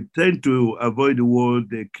deity. We tend to avoid the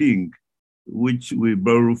word king, which we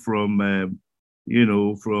borrow from,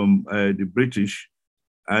 the British,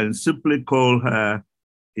 and simply call her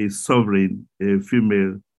a sovereign, a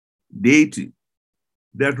female deity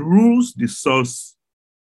that rules the source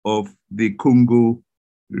of the Congo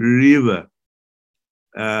River.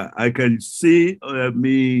 I can see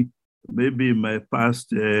maybe in my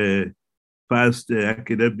past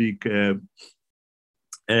academic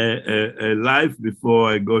life before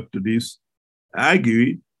I got to this,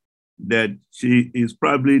 arguing that she is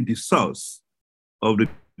probably the source of the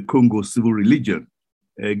Congo civil religion,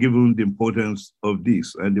 given the importance of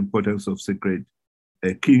this and the importance of sacred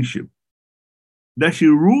kingship. That she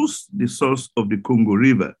rules the source of the Congo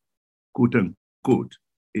River, quote unquote,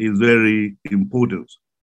 is very important.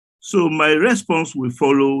 So my response will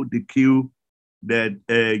follow the cue that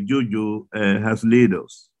Jojo has laid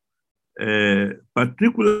us,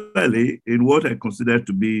 particularly in what I consider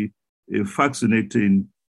to be a fascinating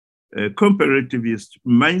comparativist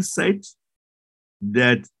mindset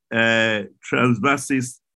that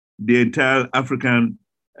transverses the entire African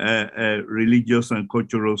religious and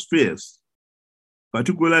cultural spheres,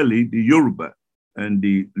 particularly the Yoruba and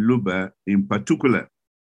the Luba in particular.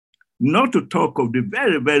 Not to talk of the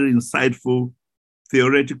very, very insightful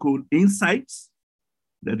theoretical insights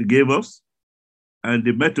that he gave us and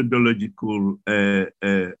the methodological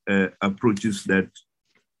approaches that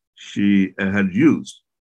she had used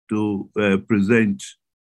to present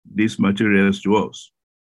these materials to us.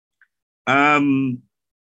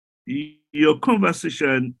 Your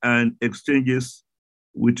conversation and exchanges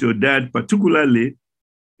with your dad, particularly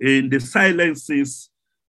in the silences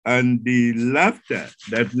and the laughter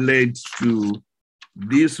that led to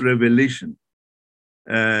this revelation,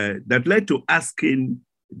 that led to asking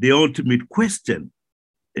the ultimate question.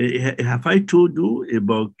 Have I told you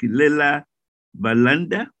about Kilela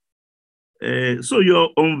Balanda? So your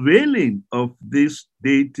unveiling of this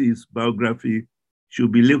deity's biography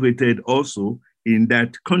should be located also in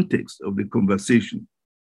that context of the conversation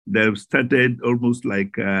that started almost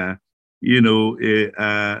like a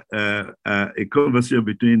conversation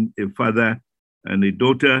between a father and a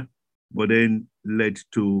daughter, but then led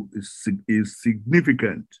to a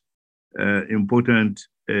significant, important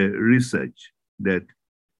research that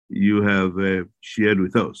you have shared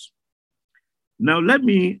with us. Now, let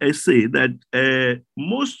me say that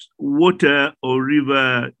most water or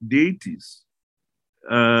river deities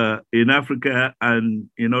in Africa and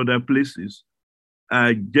in other places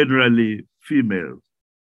are generally female.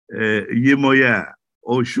 Yemoya,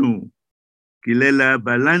 Oshun, Kilela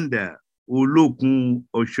Balanda, Olokun,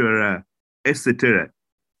 Oshora, etc.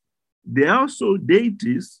 There are also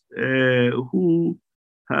deities who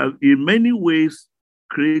have in many ways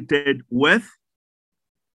created wealth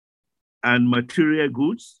and material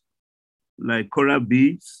goods like coral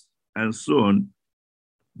beads, and so on.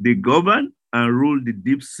 They govern and rule the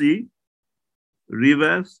deep sea,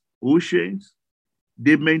 rivers, oceans.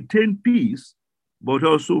 They maintain peace, but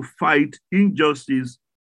also fight injustice,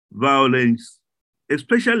 violence,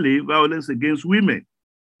 especially violence against women,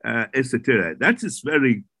 etc. That is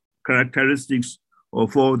very characteristics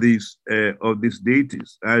of all these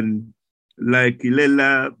deities. And like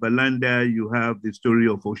Ilela, Balanda, you have the story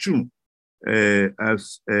of Oshun,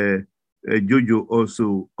 as Jojo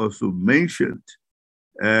also mentioned,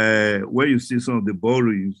 where you see some of the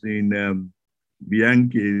borrowings in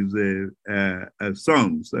Bianchi's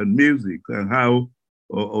songs and music, and how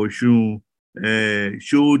Oshun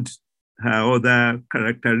showed her other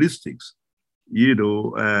characteristics. You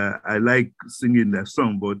know, I like singing that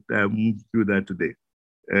song, but I won't do that today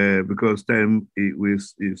because time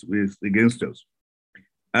is against us.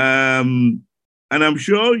 And I'm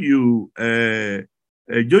sure you,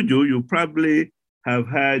 Jojo, you probably have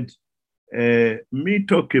heard me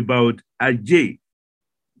talk about Ajay,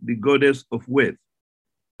 the goddess of wealth,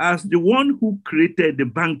 as the one who created the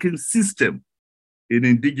banking system in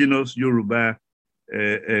indigenous Yoruba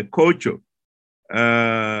culture.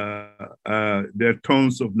 There are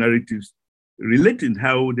tons of narratives relating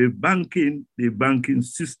how the banking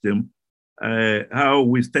system, how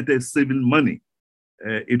we started saving money.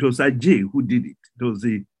 It was Ajay who did it. It was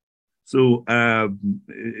the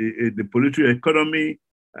political economy,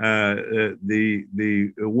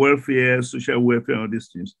 the welfare, social welfare, all these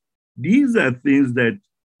things. These are things that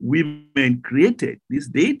women created, these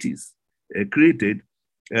deities created,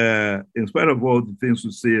 in spite of all the things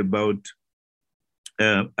we say about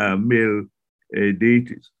male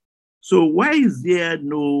deities. So why is there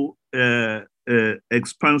no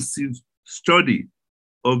expansive study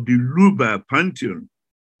of the Luba pantheon,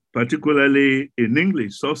 particularly in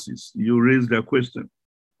English sources? You raised that question.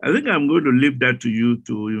 I think I'm going to leave that to you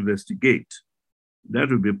to investigate. That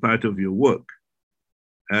will be part of your work.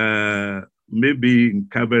 Maybe in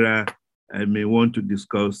Kabera, I may want to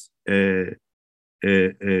discuss some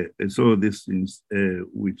of these things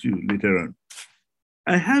with you later on.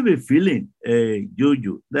 I have a feeling,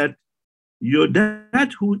 Jojo, that your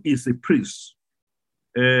dad, who is a priest,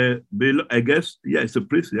 I guess, yeah, it's a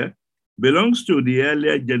priest, yeah, belongs to the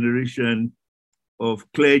earlier generation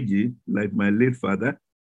of clergy, like my late father,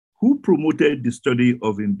 who promoted the study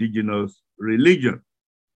of indigenous religion.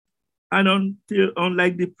 And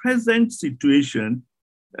unlike the present situation,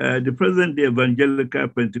 the present evangelical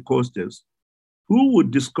Pentecostals, who would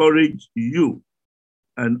discourage you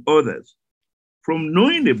and others from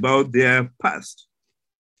knowing about their past,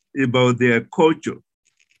 about their culture,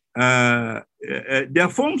 their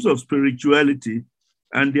forms of spirituality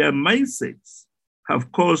and their mindsets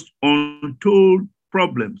have caused untold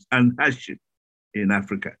problems and hardship in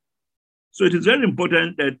Africa. So it is very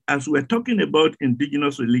important that as we're talking about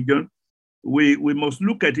indigenous religion, we must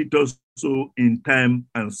look at it also in time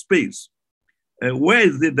and space. Where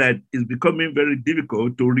is it that it's becoming very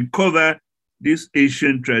difficult to recover this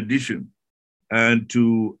ancient tradition and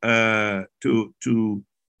to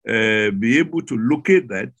be able to locate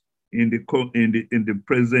that in the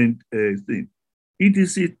present thing? It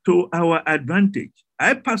is to our advantage.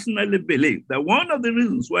 I personally believe that one of the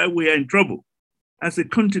reasons why we are in trouble as a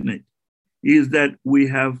continent is that we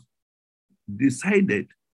have decided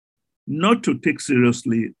not to take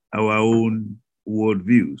seriously our own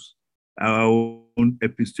worldviews, our own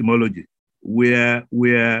epistemology. We are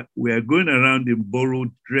going around in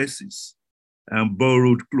borrowed dresses and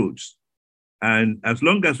borrowed clothes. And as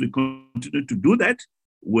long as we continue to do that,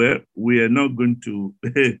 we are not going to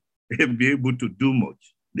be able to do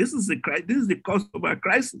much. This is the cause of our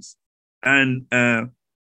crisis. And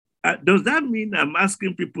does that mean I'm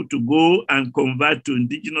asking people to go and convert to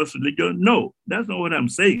indigenous religion? No, that's not what I'm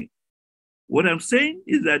saying. What I'm saying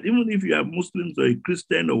is that even if you are Muslims or a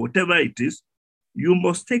Christian or whatever it is, you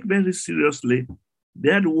must take very seriously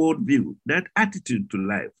that worldview, that attitude to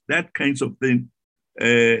life, that kinds of thing,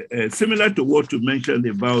 similar to what you mentioned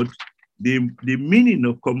about the meaning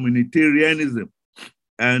of communitarianism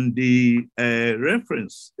and the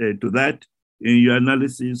reference to that in your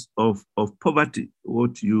analysis of poverty,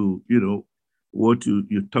 what you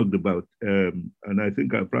talked about. And I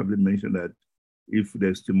think I'll probably mention that if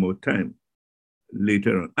there's still more time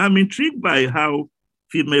later on. I'm intrigued by how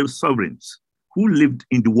female sovereigns who lived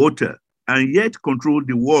in the water and yet controlled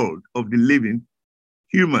the world of the living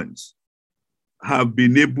humans have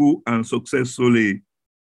been able and successfully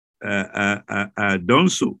done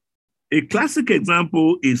so. A classic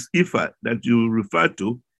example is Ifa that you referred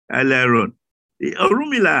to earlier on.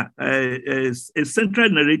 Orunmila, a central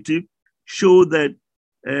narrative, show that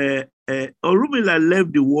Orunmila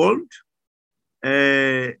left the world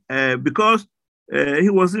because he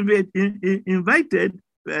was invited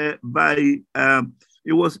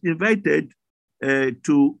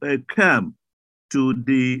to come to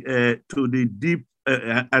the deep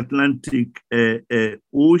Atlantic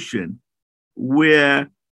Ocean, where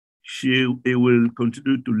he will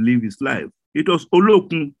continue to live his life. It was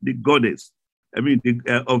Olokun, the goddess, of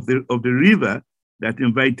the river, that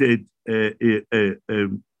invited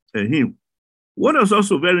him. What was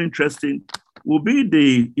also very interesting will be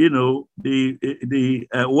the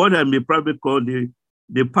what I may probably call the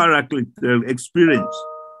Paraclete experience.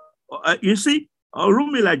 You see,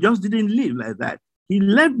 Orunmila just didn't live like that. He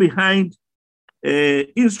left behind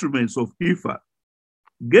instruments of Ifa,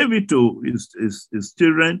 gave it to his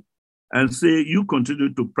children, and say, "You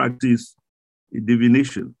continue to practice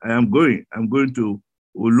divination. I'm going to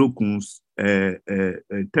Olokun's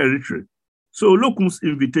territory." So Olokun's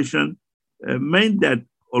invitation meant that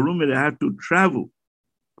Orunmila had to travel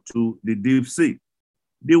to the deep sea.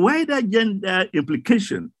 The wider gender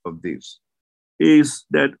implication of this is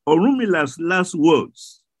that Orunmila's last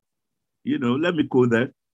words, let me quote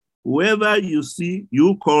that: "Whoever you see,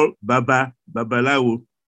 you call Baba, Babalawo."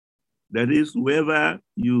 That is, whoever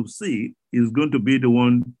you see is going to be the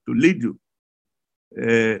one to lead you.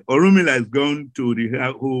 Orunmila is going to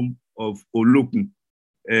the home of Olokun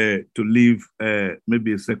to live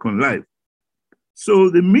maybe a second life. So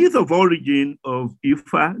the myth of origin of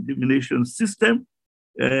Ifa divination system,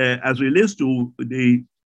 as relates to the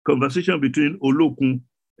conversation between Olokun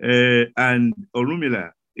and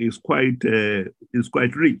Orunmila, is quite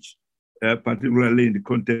rich, particularly in the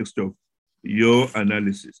context of your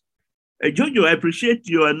analysis. Jojo, I appreciate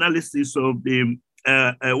your analysis of the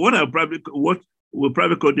what we'll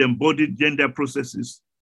probably call the embodied gender processes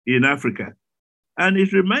in Africa. And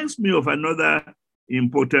it reminds me of another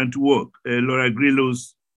important work, Laura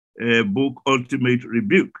Grillo's book, Ultimate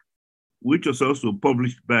Rebuke, which was also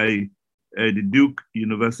published by the Duke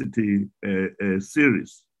University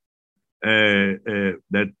series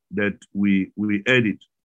that we edit.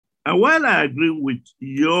 And while I agree with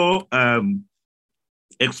your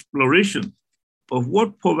exploration of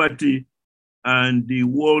what poverty and the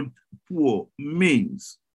word poor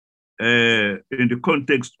means in the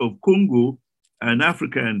context of Congo and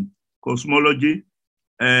African cosmology,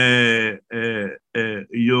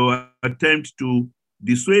 your attempt to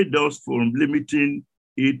dissuade us from limiting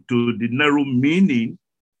it to the narrow meaning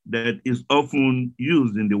that is often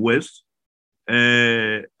used in the West,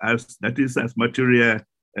 as material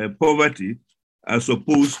poverty, as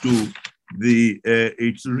opposed to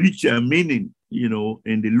its richer meaning,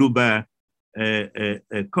 in the Luba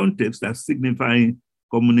context, as signifying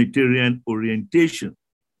communitarian orientation.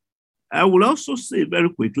 I will also say very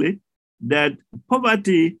quickly that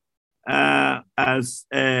poverty, as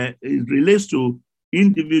it relates to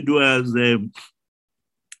individuals'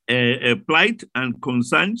 plight and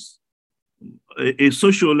concerns, a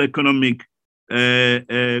social economic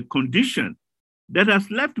condition that has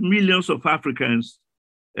left millions of Africans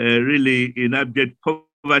really in abject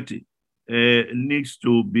poverty, needs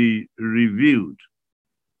to be reviewed.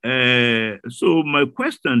 So my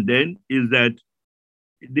question then is that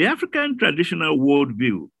the African traditional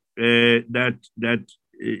worldview that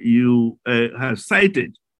you have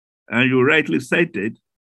cited, and you rightly cited,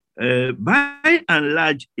 by and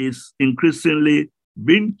large is increasingly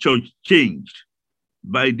being changed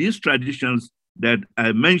by these traditions that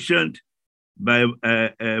I mentioned, by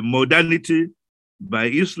modernity, by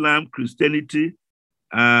Islam, Christianity,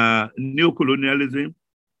 neocolonialism,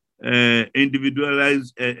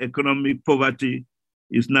 individualized economic poverty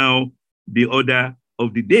is now the order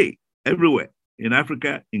of the day everywhere, in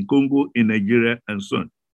Africa, in Congo, in Nigeria, and so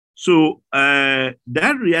on. So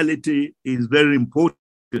that reality is very important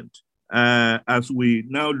as we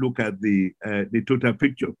now look at the total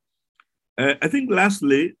picture. I think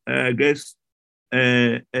lastly, I guess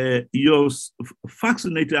you're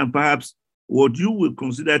fascinated, and perhaps what you will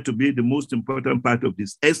consider to be the most important part of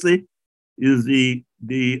this essay is the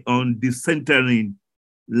decentering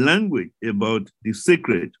language about the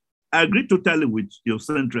sacred. I agree totally with your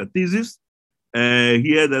central thesis.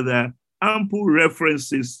 Here that there are ample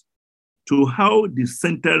references to how the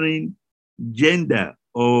centering gender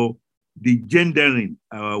or the gendering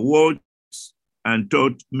our words and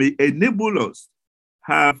thought may enable us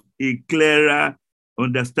have a clearer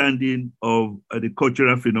understanding of the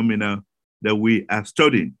cultural phenomena that we are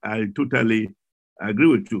studying. I totally agree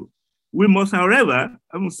with you. We must, however,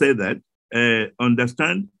 having said that,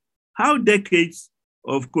 understand how decades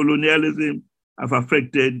of colonialism have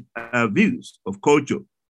affected our views of culture.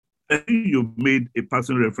 I think you made a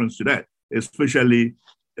personal reference to that, especially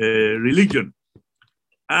religion.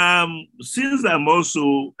 Since I'm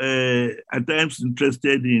also at times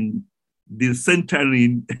interested in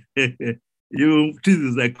decentering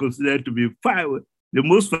theses I consider to be the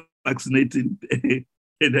most fascinating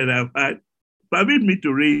that I've had, permit me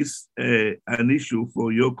to raise an issue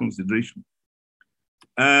for your consideration.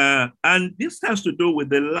 And this has to do with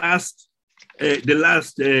the last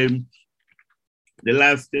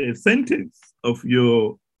sentence of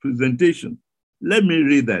your presentation. Let me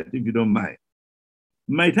read that, if you don't mind.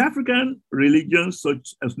 Might African religions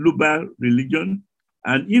such as Luba religion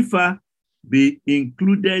and Ifa be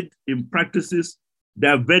included in practices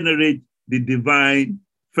that venerate the divine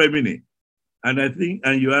feminine? And I think,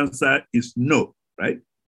 and your answer is no, right?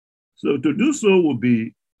 So to do so would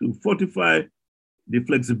be to fortify the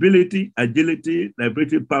flexibility, agility,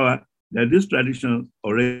 liberative power that these traditions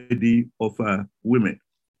already offer women.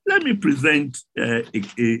 Let me present a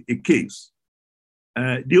case.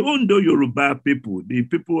 The Ondo Yoruba people, the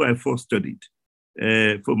people I first studied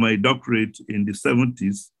for my doctorate in the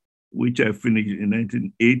 70s, which I finished in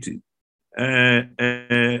 1980,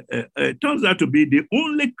 turns out to be the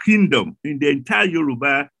only kingdom in the entire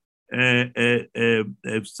Yoruba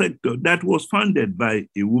sector that was founded by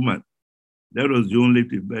a woman. That was the only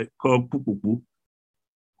thing called Pupupu,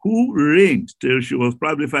 who reigned till she was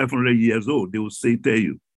probably 500 years old, they would tell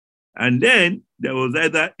you. And then there was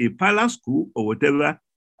either a palace coup or whatever,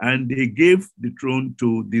 and they gave the throne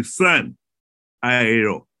to the son,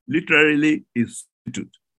 Aero, literally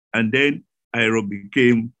institute. And then Aero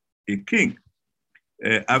became a king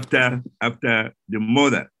after the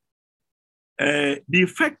mother. The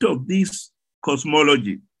effect of this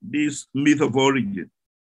cosmology, this myth of origin,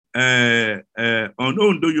 on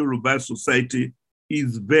Ondo Yoruba society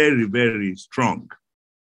is very, very strong.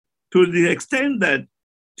 To the extent that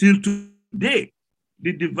till today,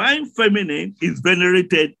 the divine feminine is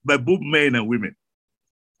venerated by both men and women.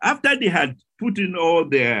 After they had put in all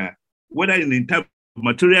their, whether in terms of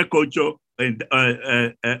material culture and,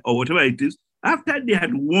 or whatever it is, after they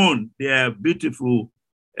had worn their beautiful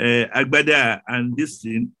agbada and this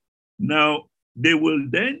thing, now they will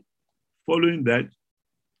then, following that,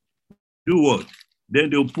 do what? Then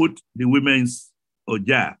they'll put the women's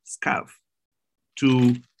oja, scarf,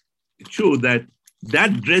 to show that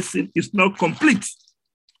that dressing is not complete.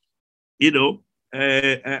 You know,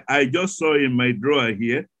 I just saw in my drawer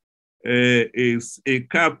here is a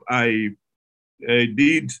cap I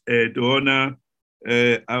did to honor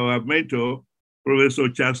our mentor, Professor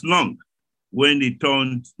Charles Long, when he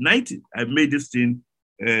turned 90. I made this thing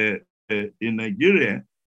in Nigeria,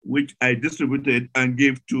 which I distributed and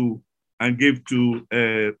gave to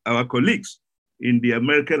our colleagues in the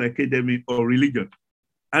American Academy of Religion.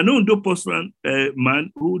 An Ondo person,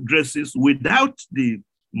 man who dresses without the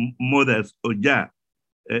mother's oja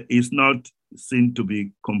is not seen to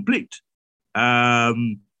be complete.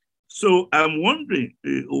 So I'm wondering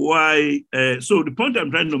why, so the point I'm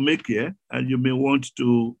trying to make here, and you may want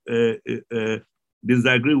to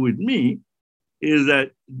disagree with me, is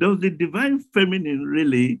that does the divine feminine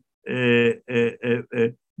really,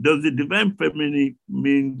 does the divine feminine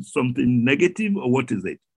mean something negative, or what is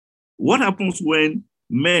it? What happens when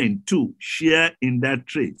men too share in that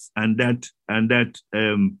traits and that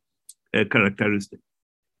characteristic?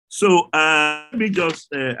 So let me just,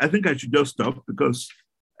 I think I should just stop because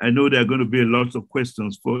I know there are going to be lots of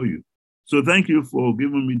questions for you. So thank you for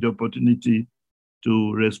giving me the opportunity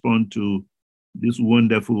to respond to this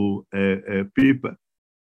wonderful paper.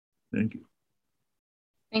 Thank you.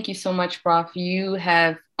 Thank you so much, Prof. You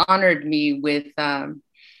have honored me with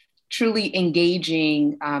truly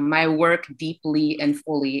engaging my work deeply and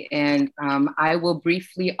fully. And I will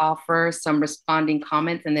briefly offer some responding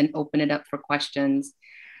comments and then open it up for questions.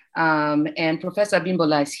 And Professor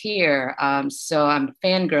Abimbola is here. So I'm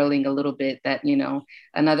fangirling a little bit that, you know,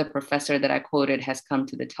 another professor that I quoted has come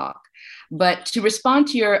to the talk. But to respond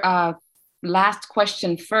to your last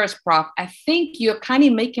question first, Prof, I think you're kind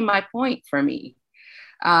of making my point for me.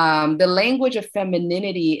 The language of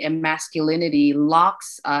femininity and masculinity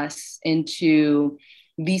locks us into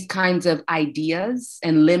these kinds of ideas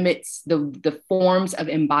and limits the forms of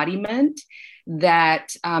embodiment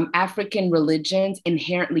that African religions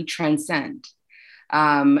inherently transcend.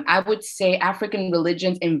 I would say African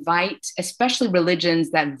religions invite, especially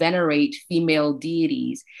religions that venerate female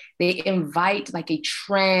deities, they invite like a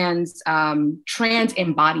trans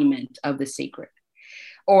embodiment of the sacred,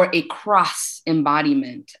 or a cross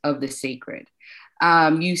embodiment of the sacred.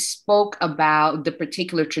 You spoke about the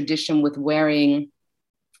particular tradition with wearing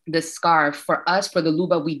the scarf. For us, for the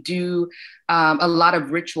Luba, we do a lot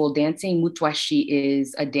of ritual dancing. Mutwashi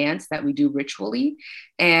is a dance that we do ritually.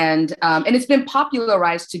 And it's been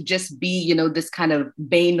popularized to just be, you know, this kind of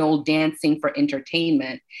banal dancing for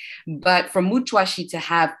entertainment. But for Mutwashi to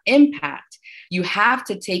have impact, you have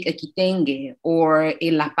to take a kitenge or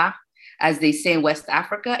a lapa, as they say in West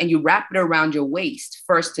Africa, and you wrap it around your waist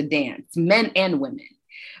first to dance, men and women.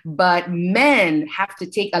 But men have to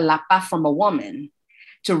take a lapa from a woman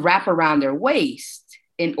to wrap around their waist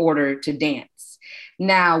in order to dance.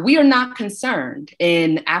 Now, we are not concerned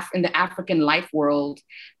in the African life world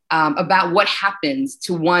about what happens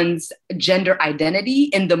to one's gender identity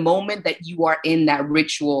in the moment that you are in that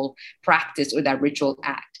ritual practice or that ritual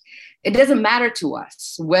act. It doesn't matter to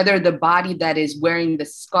us whether the body that is wearing the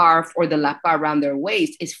scarf or the lapa around their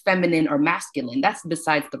waist is feminine or masculine. That's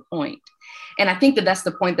besides the point. And I think that that's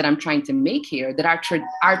the point that I'm trying to make here, that our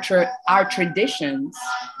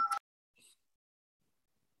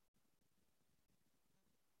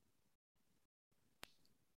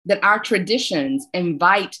traditions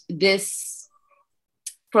invite this,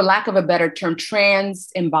 for lack of a better term, trans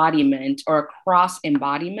embodiment or cross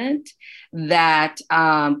embodiment, that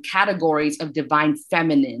categories of divine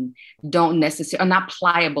feminine don't necessarily, are not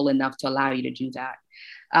pliable enough to allow you to do that.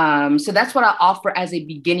 So that's what I offer as a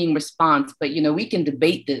beginning response. But, you know, we can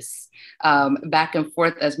debate this back and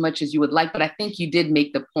forth as much as you would like. But I think you did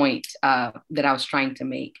make the point that I was trying to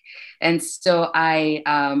make. And so I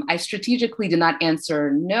strategically did not answer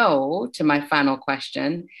no to my final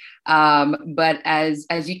question. But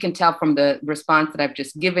as you can tell from the response that I've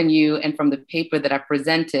just given you and from the paper that I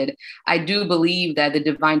presented, I do believe that the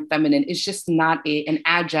divine feminine is just not an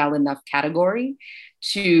agile enough category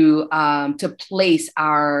to place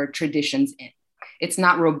our traditions in. It's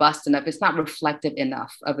not robust enough. It's not reflective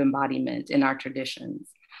enough of embodiment in our traditions.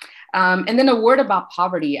 And then a word about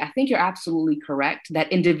poverty. I think you're absolutely correct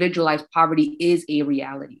that individualized poverty is a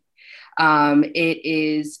reality. It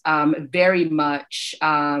is very much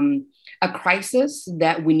a crisis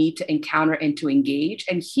that we need to encounter and to engage.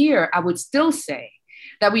 And here I would still say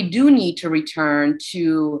that we do need to return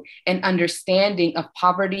to an understanding of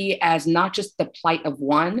poverty as not just the plight of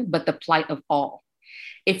one, but the plight of all.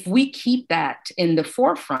 If we keep that in the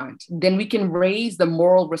forefront, then we can raise the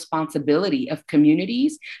moral responsibility of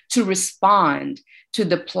communities to respond to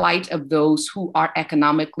the plight of those who are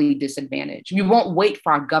economically disadvantaged. We won't wait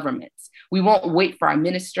for our governments. We won't wait for our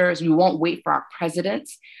ministers. We won't wait for our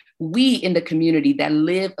presidents. We in the community that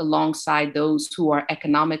live alongside those who are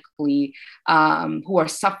economically, who are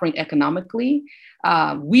suffering economically,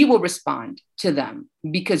 we will respond to them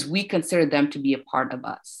because we consider them to be a part of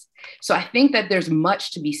us. So I think that there's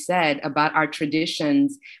much to be said about our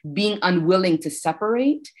traditions being unwilling to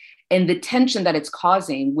separate, and the tension that it's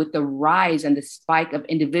causing with the rise and the spike of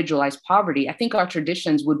individualized poverty. I think our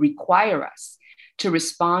traditions would require us to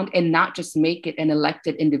respond and not just make it an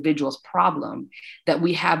elected individual's problem that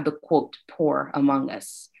we have the quote poor among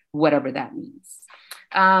us, whatever that means.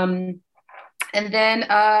 And then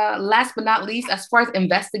last but not least, as far as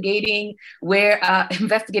investigating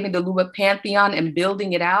the Luba Pantheon and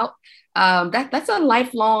building it out, that's a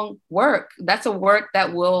lifelong work. That's a work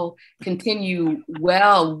that will continue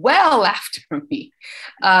well after me.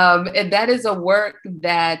 And that is a work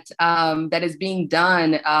that is being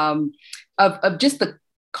done of just the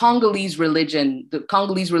Congolese religion, the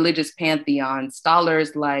Congolese religious pantheon.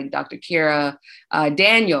 Scholars like Dr. Kira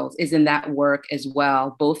Daniels is in that work as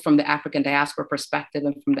well, both from the African diaspora perspective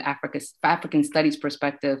and from the African studies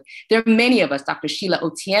perspective. There are many of us. Dr. Sheila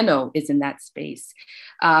Otieno is in that space.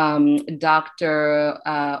 Dr.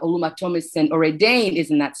 Oluwatomisin Oredane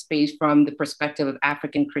is in that space from the perspective of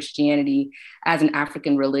African Christianity as an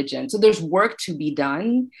African religion. So there's work to be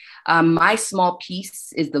done. My small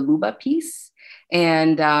piece is the Luba piece.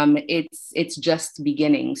 And it's just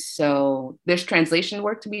beginning. So there's translation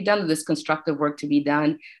work to be done, there's constructive work to be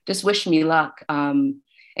done. Just wish me luck and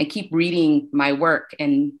keep reading my work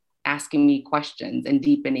and asking me questions and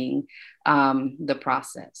deepening the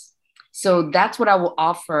process. So that's what I will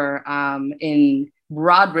offer in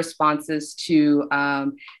broad responses to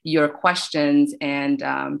your questions, and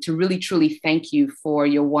to really, truly thank you for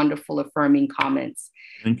your wonderful affirming comments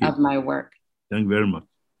of my work. Thank you very much.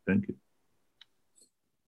 Thank you.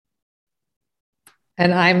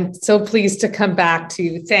 And I'm so pleased to come back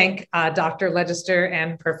to thank Dr. Legister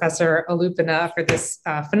and Professor Olupona for this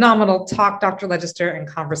phenomenal talk, Dr. Legister, and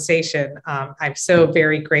conversation. I'm so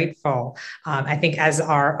very grateful. I think as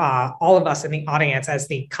are all of us in the audience, as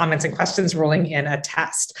the comments and questions rolling in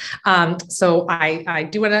attest. So I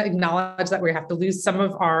do want to acknowledge that we have to lose some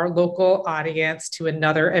of our local audience to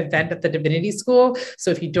another event at the Divinity School. So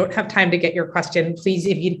if you don't have time to get your question, please,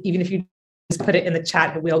 even if you just put it in the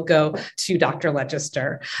chat and we'll go to Dr.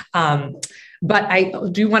 Legister. But I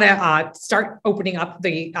do want to start opening up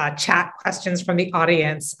the chat questions from the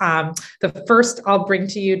audience. The first I'll bring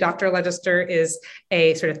to you, Dr. Legister, is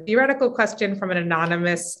a sort of theoretical question from an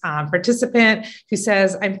anonymous participant who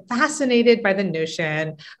says, I'm fascinated by the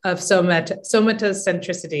notion of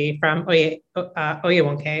somatocentricity from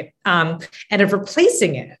Oyewonke and of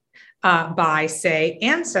replacing it by, say,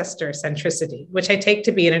 ancestor centricity, which I take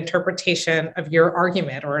to be an interpretation of your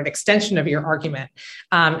argument or an extension of your argument.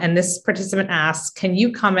 And this participant asks, can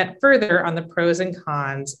you comment further on the pros and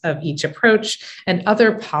cons of each approach and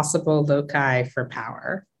other possible loci for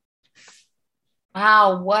power?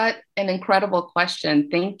 Wow, what an incredible question.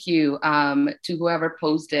 Thank you to whoever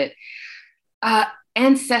posed it.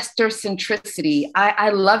 Ancestor centricity, I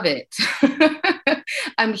love it.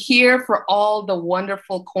 I'm here for all the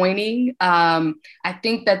wonderful coining. I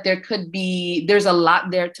think that there's a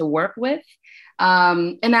lot there to work with.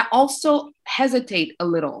 And I also hesitate a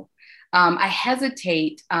little. I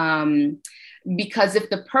hesitate because if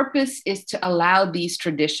the purpose is to allow these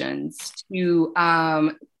traditions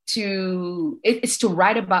it's to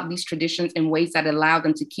write about these traditions in ways that allow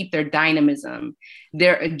them to keep their dynamism,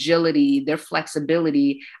 their agility, their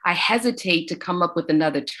flexibility. I hesitate to come up with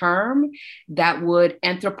another term that would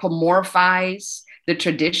anthropomorphize the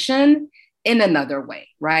tradition in another way,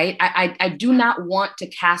 right? I do not want to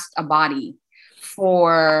cast a body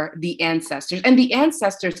for the ancestors. And the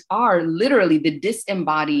ancestors are literally the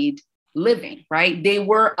disembodied living, right? They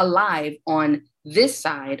were alive on this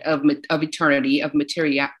side of eternity, of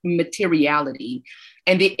materiality,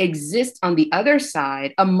 and they exist on the other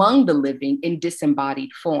side among the living in disembodied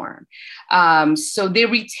form. So they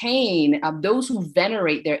retain, those who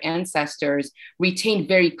venerate their ancestors retain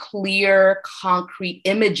very clear, concrete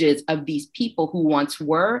images of these people who once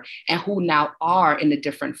were and who now are in a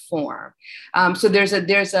different form. So there's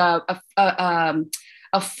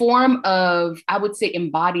a form of, I would say,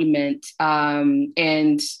 embodiment.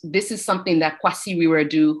 And this is something that Kwasi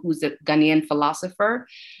Wiredu, who's a Ghanaian philosopher,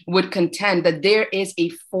 would contend that there is a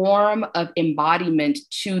form of embodiment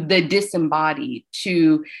to the disembodied,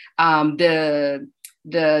 to the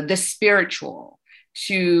spiritual,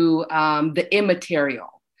 to the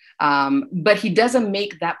immaterial. But he doesn't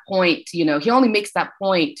make that point, he only makes that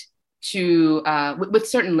point with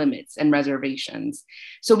certain limits and reservations.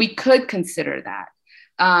 So we could consider that.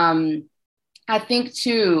 I think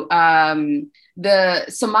too, the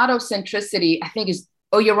somatocentricity, I think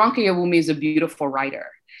Onyeronke is a beautiful writer.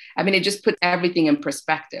 I mean, it just puts everything in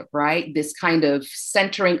perspective, right? This kind of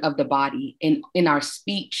centering of the body in our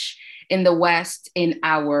speech in the West, in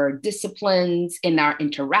our disciplines, in our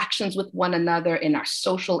interactions with one another, in our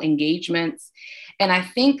social engagements. And I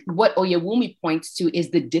think what Oyewumi points to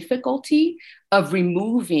is the difficulty of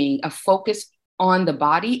removing a focus on the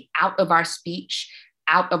body out of our speech,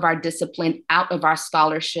 out of our discipline, out of our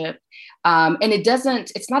scholarship. And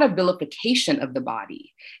it's not a vilification of the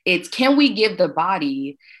body. It's, can we give the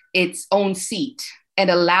body its own seat and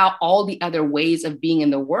allow all the other ways of being in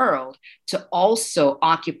the world to also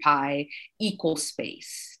occupy equal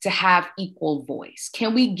space, to have equal voice?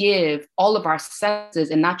 Can we give all of our senses,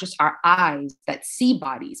 and not just our eyes that see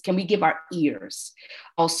bodies, can we give our ears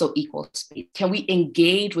also equal space? Can we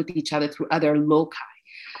engage with each other through other loci?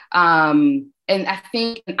 And I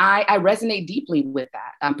think I resonate deeply with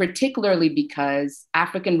that, particularly because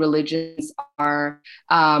African religions are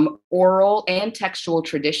oral and textual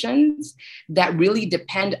traditions that really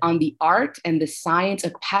depend on the art and the science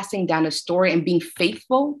of passing down a story and being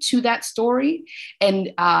faithful to that story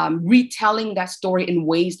and retelling that story in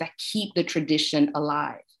ways that keep the tradition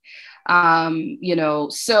alive.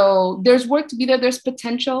 So there's work to be there, there's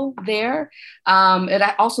potential there. And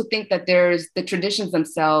I also think that there's the traditions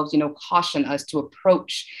themselves, caution us to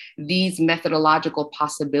approach these methodological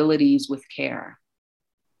possibilities with care.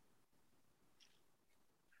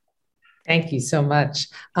 Thank you so much.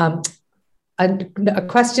 A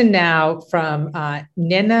question now from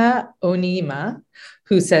Nena Onima,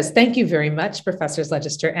 who says, thank you very much, Professors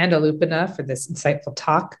Legister and Olupona, for this insightful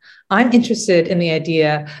talk. I'm interested in the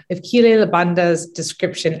idea of Kile Labanda's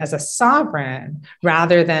description as a sovereign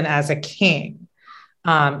rather than as a king.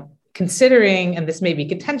 Could considering, and this may be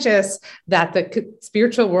contentious, that the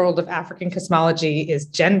spiritual world of African cosmology is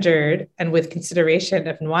gendered, and with consideration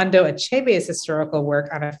of Nwando Achebe's historical work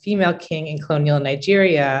on a female king in colonial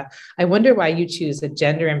Nigeria, I wonder why you choose a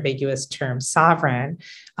gender ambiguous term sovereign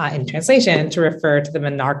in translation to refer to the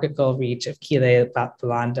monarchical reach of Kile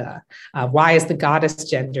Balanda. Why is the goddess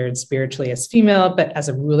gendered spiritually as female, but as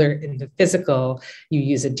a ruler in the physical, you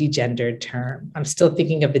use a degendered term? I'm still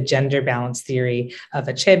thinking of the gender balance theory of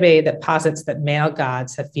Achebe that posits that male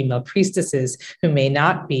gods have female priestesses who may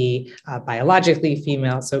not be biologically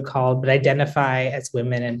female, so-called, but identify as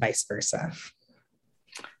women and vice versa.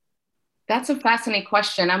 That's a fascinating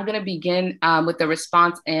question. I'm going to begin with the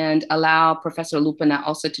response and allow Professor Lupina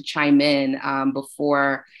also to chime in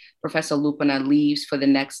before Professor Lupina leaves for the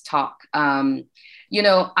next talk. The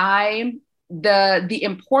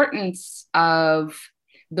importance of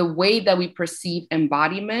the way that we perceive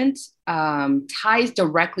embodiment ties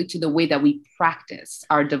directly to the way that we practice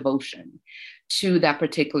our devotion to that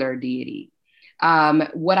particular deity.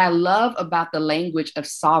 What I love about the language of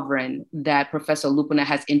sovereign that Professor Lupina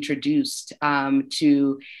has introduced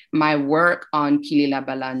to my work on Kilila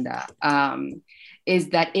Balanda is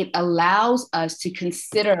that it allows us to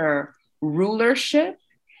consider rulership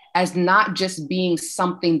as not just being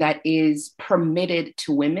something that is permitted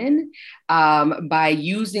to women by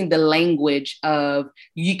using the language of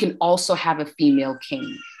you can also have a female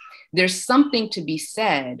king. There's something to be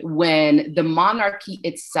said when the monarchy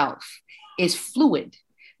itself is fluid.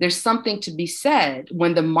 There's something to be said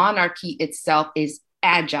when the monarchy itself is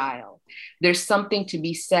agile. There's something to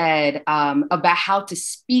be said about how to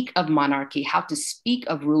speak of monarchy, how to speak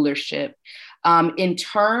of rulership in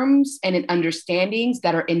terms and in understandings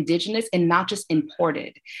that are indigenous and not just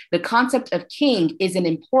imported. The concept of king is an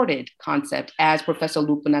imported concept, as Professor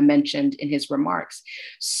Lupina mentioned in his remarks.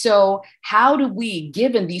 So how do we,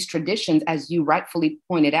 given these traditions, as you rightfully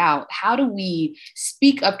pointed out, how do we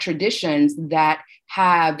speak of traditions that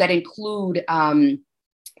include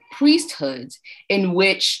priesthoods in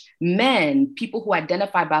which men, people who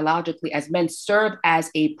identify biologically as men, serve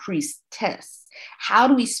as a priestess? How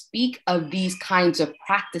do we speak of these kinds of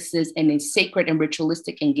practices and in sacred and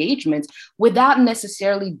ritualistic engagements without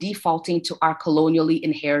necessarily defaulting to our colonially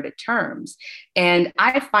inherited terms? And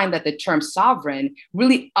I find that the term sovereign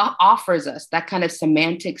really offers us that kind of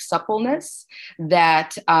semantic suppleness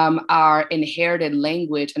that our inherited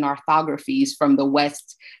language and orthographies from the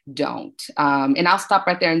West don't. And I'll stop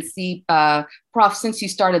right there and see, Prof, since you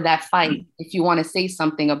started that fight, if you want to say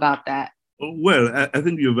something about that. Well, I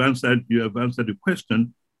think you have answered the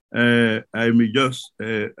question. I may just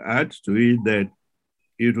add to it that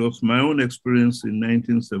it was my own experience in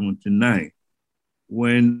 1979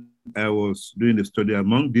 when I was doing a study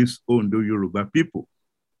among these Ondo Yoruba people.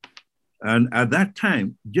 And at that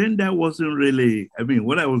time, gender wasn't really,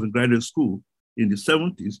 when I was in graduate school in the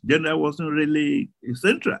 70s, gender wasn't really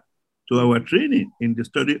central to our training in the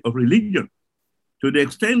study of religion, to the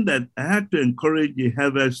extent that I had to encourage the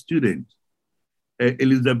Harvard students,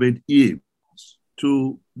 Elizabeth Eames,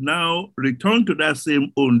 to now return to that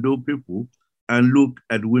same Ondo people and look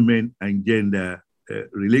at women and gender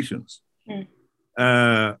relations.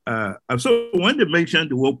 So when they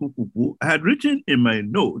mentioned the word pupupu, I had written in my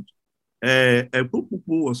note, a pupupu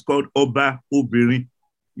was called Oba Obiri,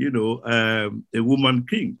 a woman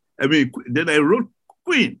king. Then I wrote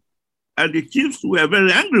queen, and the chiefs were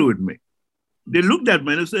very angry with me. They looked at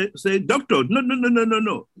me and said, doctor,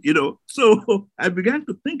 no. So I began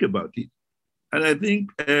to think about it. And I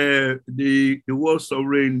think the word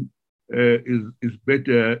sovereign is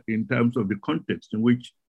better in terms of the context in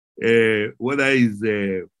which whether it's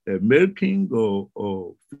a male king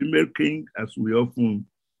or female king, as we often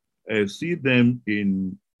see them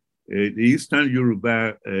in the Eastern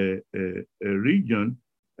Yoruba region,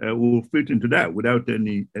 will fit into that without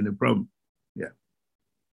any problem. Yeah.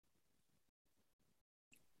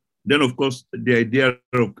 Then, of course, the idea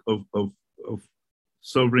of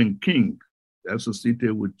sovereign king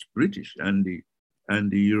associated with British and the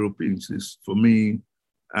Europeans is, for me,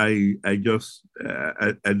 I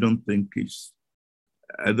don't think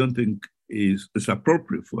it's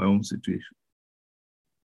appropriate for our own situation.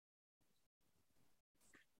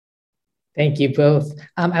 Thank you both.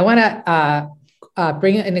 I want to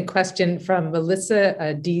bring in a question from Melissa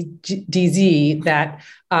DZ that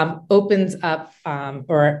opens up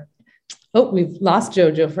we've lost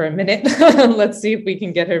Jojo for a minute. Let's see if we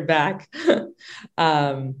can get her back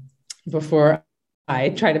before I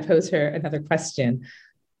try to pose her another question.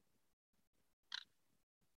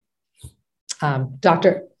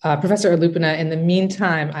 Professor Olupona, in the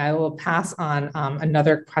meantime, I will pass on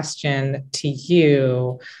another question to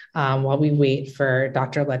you while we wait for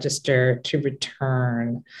Dr. Legister to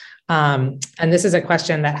return. And this is a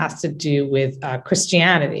question that has to do with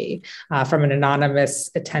Christianity from an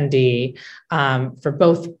anonymous attendee for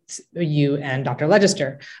both you and Dr.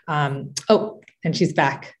 Legister. Oh, and she's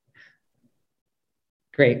back.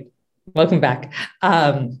 Great, welcome back.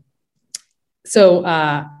 So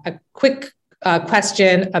a quick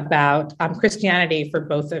question about Christianity for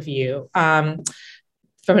both of you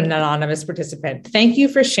from an anonymous participant. Thank you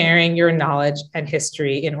for sharing your knowledge and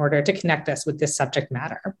history in order to connect us with this subject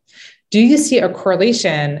matter. Do you see a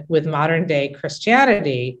correlation with modern day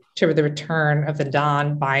Christianity to the return of the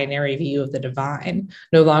non-binary view of the divine?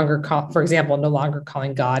 For example, no longer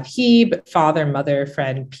calling God he, but father, mother,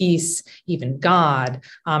 friend, peace, even God.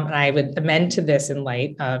 And I would amend to this in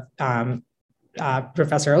light of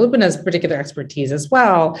Professor Olupona's particular expertise as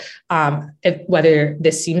well, whether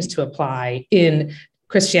this seems to apply in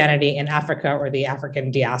Christianity in Africa or the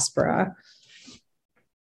African diaspora.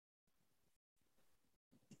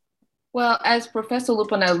 Well, as Professor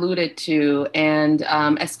Olupona alluded to, and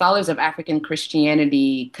as scholars of African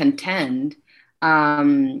Christianity contend,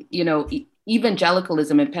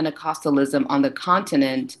 evangelicalism and Pentecostalism on the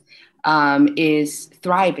continent is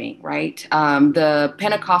thriving, right? The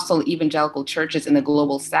Pentecostal evangelical churches in the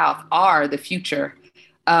global South are the future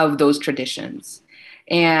of those traditions.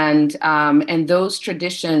 And those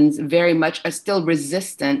traditions very much are still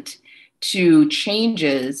resistant to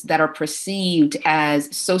changes that are perceived as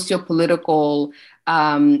sociopolitical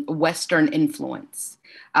Western influence.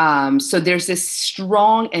 So there's this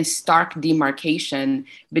strong and stark demarcation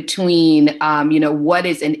between, what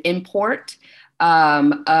is an import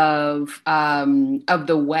of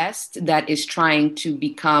the West that is trying to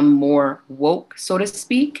become more woke, so to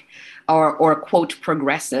speak, or quote,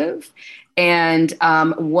 progressive, and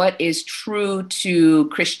what is true to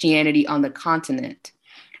Christianity on the continent.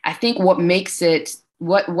 I think what makes it,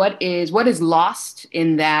 what is lost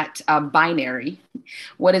in that binary,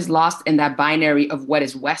 what is lost in that binary of what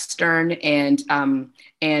is Western and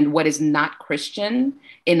what is not Christian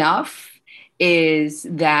enough, is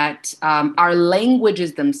that our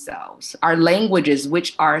languages themselves, our languages,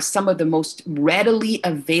 which are some of the most readily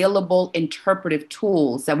available interpretive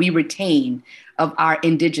tools that we retain of our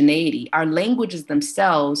indigeneity, our languages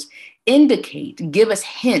themselves give us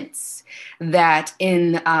hints that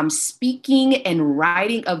in speaking and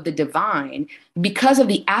writing of the divine, because of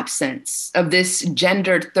the absence of this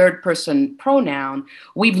gendered third person pronoun,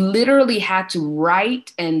 we've literally had to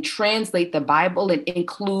write and translate the Bible and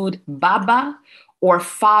include Baba or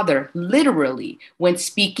Father, literally, when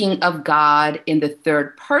speaking of God in the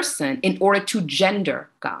third person in order to gender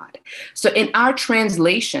God. So in our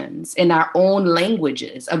translations, in our own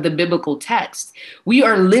languages of the biblical text, we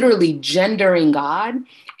are literally gendering God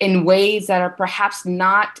in ways that are perhaps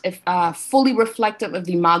not fully reflective of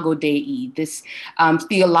the Imago Dei, this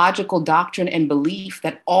theological doctrine and belief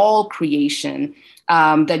that all creation,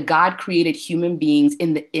 that God created human beings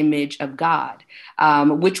in the image of God,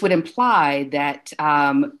 which would imply that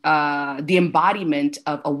the embodiment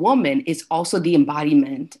of a woman is also the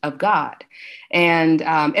embodiment of God. And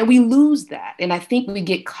we lose that. And I think we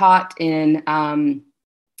get caught in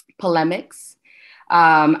polemics.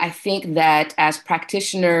 I think that as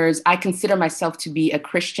practitioners, I consider myself to be a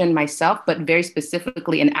Christian myself, but very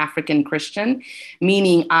specifically an African Christian,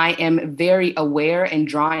 meaning I am very aware and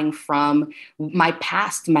drawing from my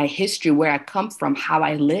past, my history, where I come from, how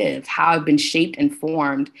I live, how I've been shaped and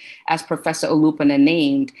formed, as Professor Olupona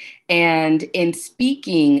named. And in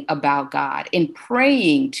speaking about God, in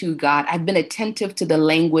praying to God, I've been attentive to the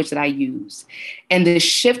language that I use and the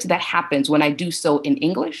shift that happens when I do so in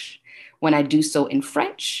English, when I do so in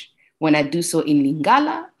French, when I do so in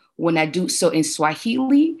Lingala, when I do so in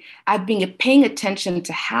Swahili. I've been paying attention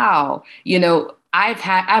to how,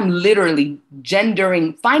 I'm literally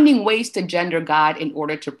finding ways to gender God in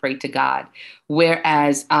order to pray to God.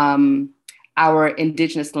 Whereas our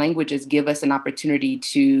indigenous languages give us an opportunity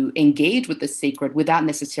to engage with the sacred without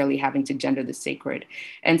necessarily having to gender the sacred.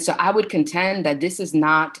 And so I would contend that this is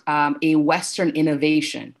not a Western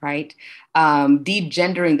innovation, right?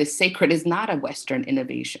 De-gendering the sacred is not a Western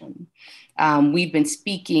innovation. We've been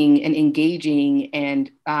speaking and engaging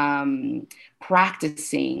and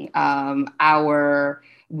practicing our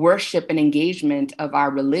worship and engagement of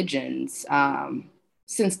our religions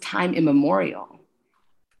since time immemorial.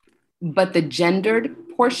 But the gendered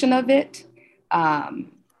portion of it,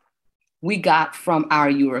 we got from our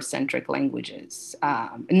Eurocentric languages.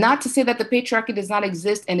 Not to say that the patriarchy does not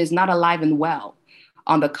exist and is not alive and well.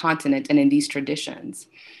 on the continent and in these traditions.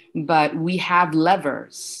 But we have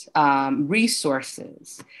levers,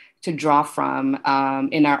 resources to draw from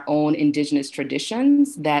in our own indigenous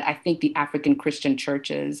traditions that I think the African Christian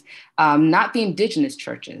churches, not the indigenous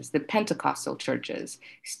churches, the Pentecostal churches,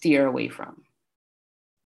 steer away from.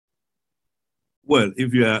 Well,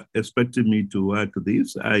 if you are expecting me to add to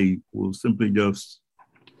this, I will simply just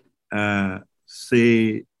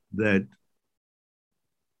say that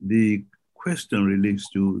the question relates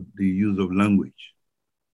to the use of language.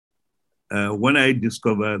 When I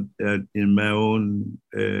discovered that in my own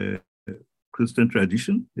Christian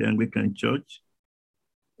tradition, the Anglican Church,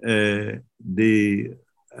 they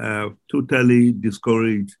have totally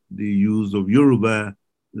discouraged the use of Yoruba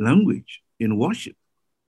language in worship.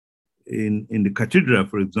 In the cathedral,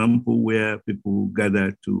 for example, where people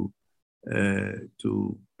gather to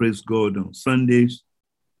praise God on Sundays,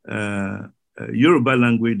 Yoruba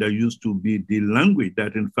language that used to be the language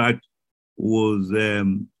that, in fact, was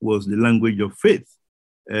the language of faith,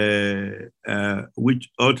 which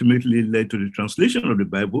ultimately led to the translation of the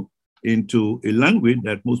Bible into a language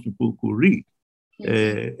that most people could read,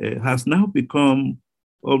 has now become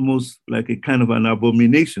almost like a kind of an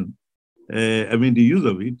abomination. The use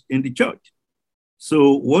of it in the church.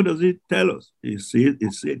 So what does it tell us?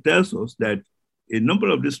 It tells us that a number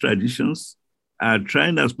of these traditions are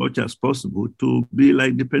trying as much as possible to be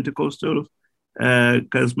like the Pentecostal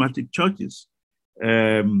charismatic churches.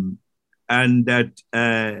 And that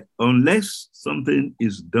unless something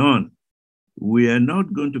is done, we are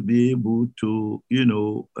not going to be able to,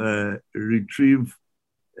 retrieve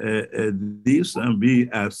this and be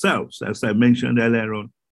ourselves, as I mentioned earlier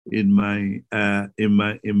on in my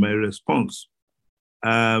response.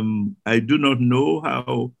 I do not know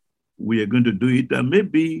how we are going to do it, and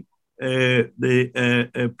maybe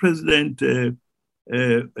the President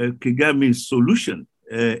Kagame's solution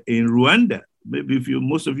in Rwanda, maybe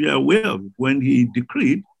most of you are aware of it, when he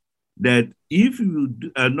decreed that if you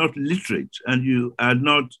are not literate and you have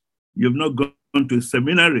not gone to a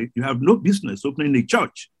seminary, you have no business opening a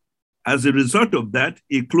church. As a result of that,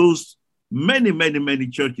 he closed many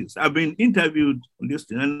churches. I've been interviewed on this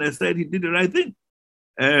thing, and I said he did the right thing.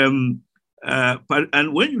 And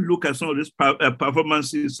when you look at some of these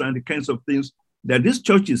performances and the kinds of things that these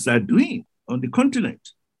churches are doing on the continent,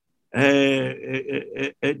 they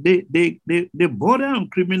border on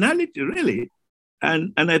criminality, really.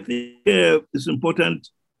 And I think it's important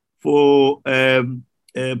for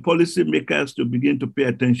policymakers to begin to pay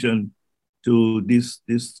attention to this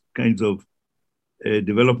kinds of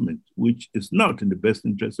development, which is not in the best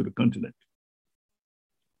interest of the continent.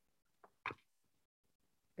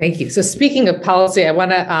 Thank you. So speaking of policy, I want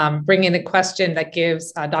to bring in a question that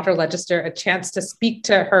gives Dr. Legister a chance to speak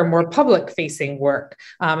to her more public-facing work.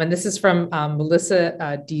 And this is from Melissa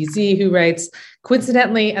DZ, who writes,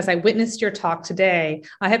 coincidentally, as I witnessed your talk today,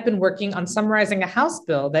 I have been working on summarizing a House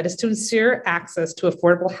bill that is to ensure access to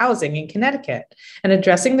affordable housing in Connecticut and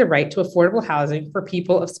addressing the right to affordable housing for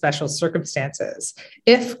people of special circumstances.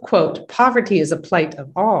 If, quote, poverty is a plight of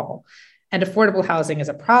all, and affordable housing is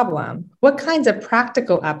a problem, what kinds of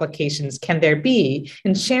practical applications can there be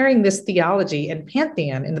in sharing this theology and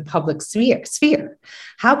pantheon in the public sphere?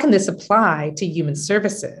 How can this apply to human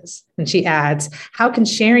services? And she adds, how can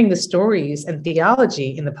sharing the stories and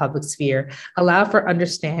theology in the public sphere allow for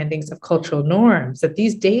understandings of cultural norms that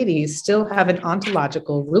these deities still have an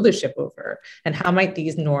ontological rulership over? And how might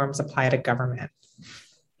these norms apply to government?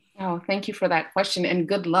 Oh, thank you for that question, and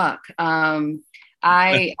good luck.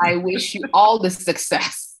 I wish you all the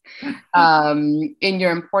success in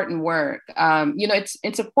your important work.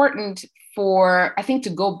 It's important for, I think,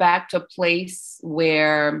 to go back to a place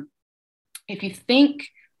where, if you think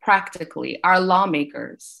practically, our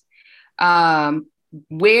lawmakers,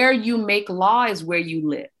 where you make law is where you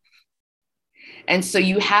live. And so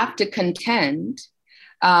you have to contend,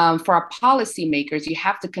 for our policymakers, you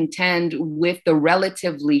have to contend with the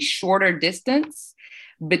relatively shorter distance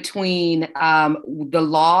between the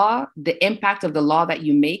law, the impact of the law that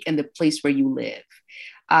you make, and the place where you live.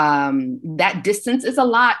 That distance is a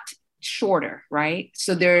lot shorter, right?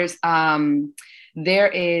 So there is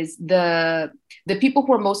the people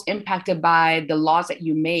who are most impacted by the laws that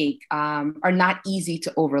you make are not easy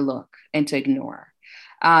to overlook and to ignore.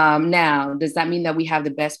 Now, does that mean that we have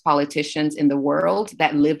the best politicians in the world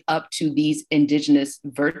that live up to these indigenous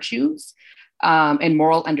virtues? And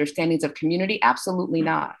moral understandings of community? Absolutely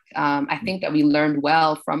not. I think that we learned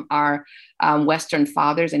well from our Western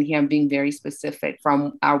fathers, and here I'm being very specific,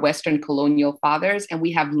 from our Western colonial fathers, and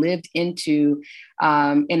we have lived into,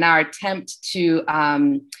 in our attempt to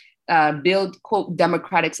build, quote,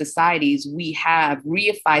 democratic societies, we have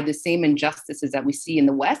reified the same injustices that we see in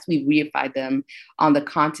the West. We've reified them on the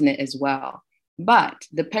continent as well. But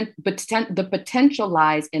the potential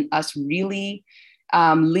lies in us really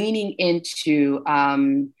leaning into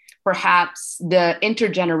perhaps the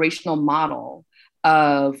intergenerational model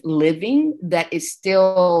of living that is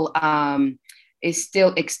still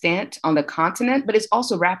extant on the continent, but it's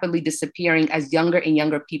also rapidly disappearing as younger and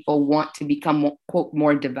younger people want to become, quote,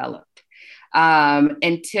 more developed.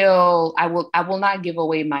 Until I will not give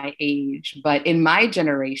away my age, but in my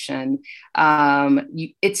generation,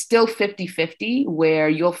 it's still 50-50 where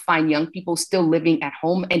you'll find young people still living at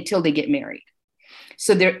home until they get married.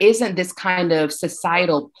 So there isn't this kind of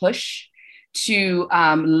societal push to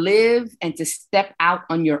live and to step out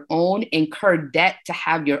on your own, incur debt to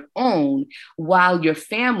have your own while your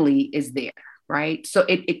family is there, right? So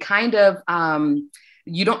it kind of,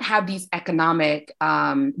 you don't have these economic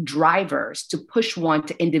drivers to push one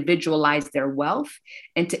to individualize their wealth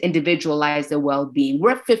and to individualize their well-being.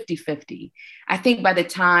 We're at 50-50. I think by the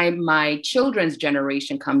time my children's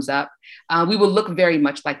generation comes up, we will look very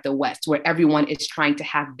much like the West, where everyone is trying to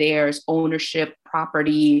have theirs, ownership,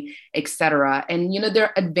 property, et cetera. And, there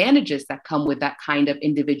are advantages that come with that kind of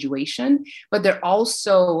individuation, but they're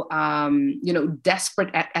also, desperate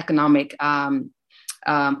economic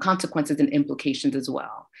consequences and implications as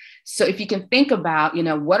well. So if you can think about,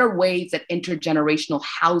 what are ways that intergenerational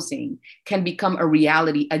housing can become a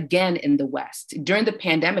reality again in the West? During the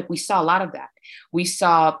pandemic, we saw a lot of that. We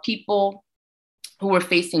saw people who were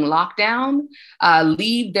facing lockdown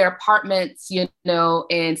leave their apartments,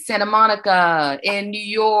 in Santa Monica, in New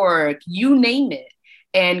York, you name it,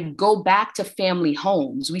 and go back to family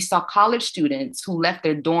homes. We saw college students who left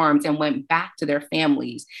their dorms and went back to their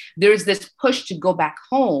families. There's this push to go back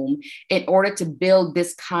home in order to build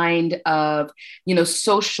this kind of,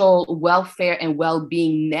 social welfare and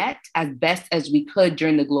well-being net as best as we could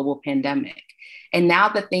during the global pandemic. And now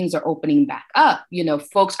that things are opening back up,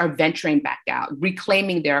 folks are venturing back out,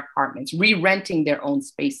 reclaiming their apartments, re-renting their own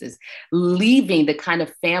spaces, leaving the kind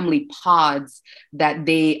of family pods that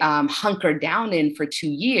they hunkered down in for 2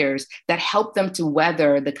 years that helped them to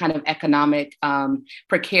weather the kind of economic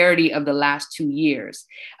precarity of the last 2 years.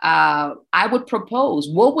 I would propose,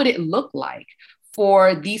 what would it look like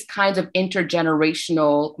for these kinds of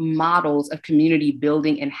intergenerational models of community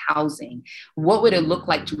building and housing? What would it look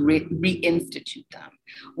like to reinstitute them?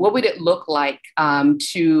 What would it look like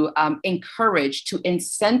to encourage, to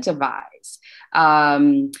incentivize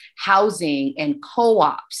housing and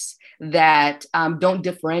co-ops that don't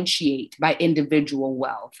differentiate by individual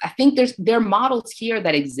wealth? I think there are models here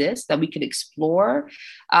that exist that we could explore,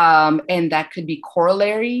 and that could be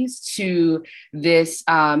corollaries to this,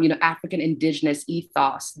 African indigenous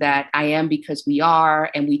ethos that I am because we are,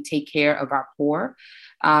 and we take care of our poor.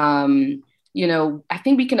 I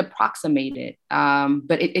think we can approximate it,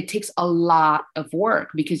 but it takes a lot of work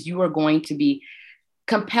because you are going to be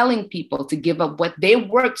compelling people to give up what they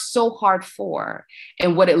worked so hard for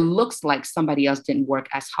and what it looks like somebody else didn't work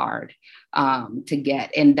as hard to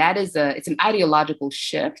get. And that is it's an ideological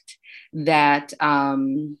shift that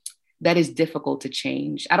is difficult to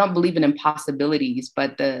change. I don't believe in impossibilities,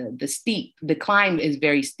 but the climb is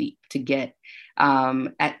very steep to get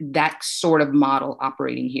at that sort of model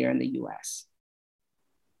operating here in the US.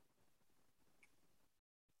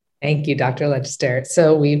 Thank you, Dr. Legister.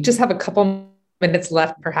 So we just have a couple minutes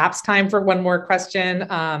left, perhaps time for one more question.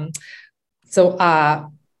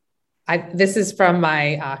 This is from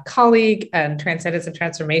my colleague and Transcendence and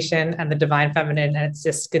Transformation and the Divine Feminine and its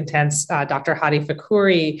Discontents, Dr. Hadi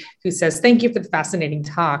Fakhouri, who says, thank you for the fascinating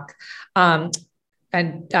talk.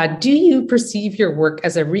 And do you perceive your work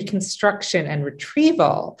as a reconstruction and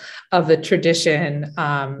retrieval of the tradition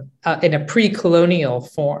in a pre-colonial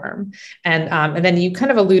form? And then you kind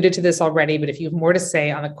of alluded to this already, but if you have more to say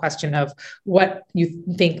on the question of what you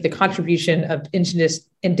think the contribution of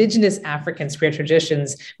indigenous African spiritual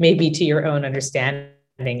traditions may be to your own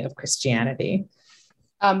understanding of Christianity.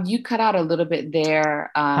 You cut out a little bit there.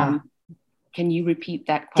 Can you repeat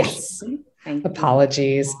that question? Yes.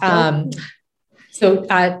 Apologies. So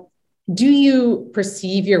do you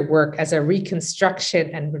perceive your work as a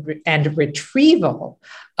reconstruction and retrieval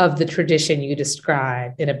of the tradition you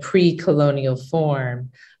describe in a pre-colonial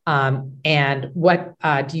form? And what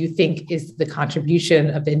do you think is the contribution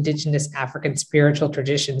of indigenous African spiritual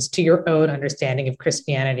traditions to your own understanding of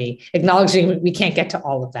Christianity, acknowledging we can't get to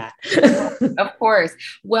all of that? Of course.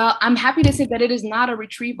 Well, I'm happy to say that it is not a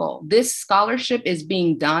retrieval. This scholarship is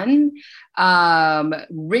being done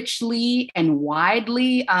richly and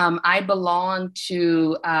widely. I belong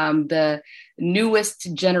to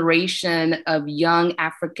newest generation of young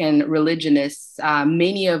African religionists.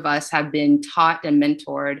 Many of us have been taught and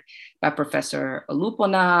mentored by Professor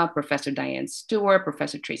Olupona, Professor Diane Stewart,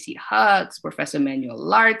 Professor Tracy Hucks, Professor Manuel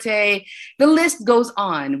Larte. The list goes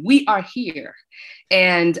on. We are here.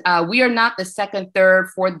 And we are not the second, third,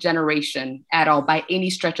 fourth generation at all by any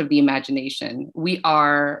stretch of the imagination. We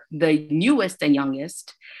are the newest and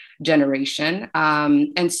youngest generation.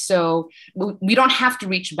 And so we don't have to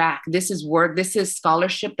reach back. This is work, this is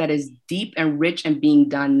scholarship that is deep and rich and being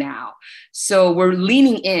done now. So we're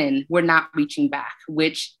leaning in, we're not reaching back,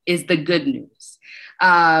 which is the good news.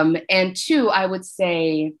 And two, I would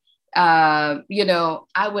say, I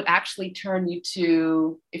would actually turn you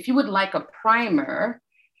to, if you would like a primer,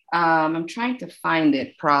 I'm trying to find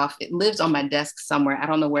it, Prof. It lives on my desk somewhere. I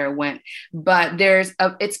don't know where it went, but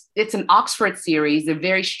it's an Oxford series, a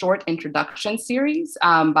very short introduction series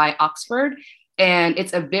by Oxford. And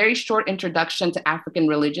it's a very short introduction to African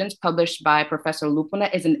religions published by Professor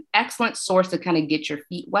Olupona. Is an excellent source to kind of get your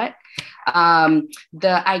feet wet. I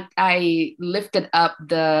lifted up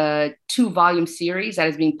the 2-volume series that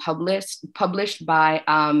is being published by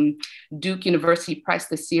Duke University Press,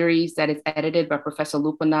 the series that is edited by Professor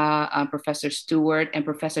Olupona, Professor Stewart, and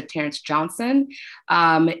Professor Terrence Johnson.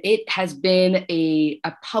 It has been a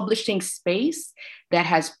publishing space that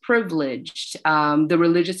has privileged the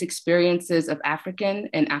religious experiences of African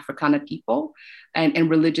and Africana people and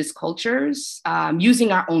religious cultures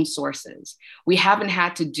using our own sources. We haven't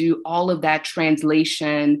had to do all of that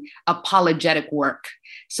translation, apologetic work.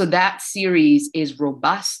 So that series is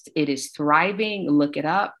robust, it is thriving, look it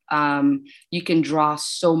up. You can draw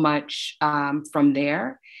so much from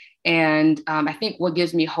there. And I think what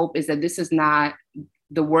gives me hope is that this is not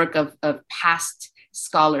the work of past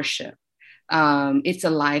scholarship. It's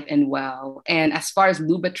alive and well. And as far as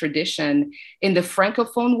Luba tradition, in the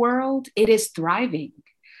Francophone world, it is thriving.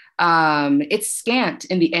 It's scant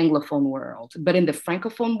in the Anglophone world, but in the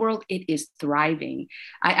Francophone world, it is thriving.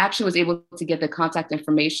 I actually was able to get the contact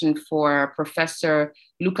information for Professor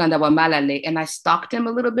Lukandawa Malale, and I stalked him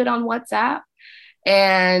a little bit on WhatsApp.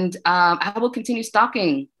 And I will continue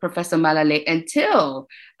stalking Professor Malale until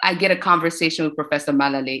I get a conversation with Professor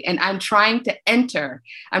Malale. And I'm trying to enter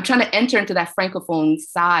into that Francophone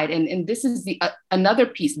side. And this is another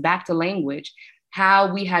piece, back to language,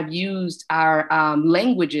 how we have used our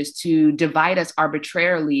languages to divide us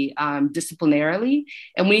arbitrarily, disciplinarily,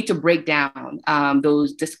 and we need to break down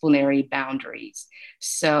those disciplinary boundaries.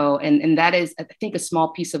 So, and that is, I think, a small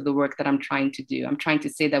piece of the work that I'm trying to do. I'm trying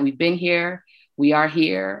to say that we've been here, we are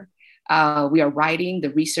here, we are writing, the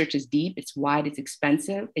research is deep, it's wide, it's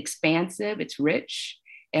expansive, it's rich,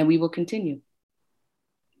 and we will continue.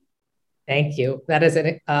 Thank you. That is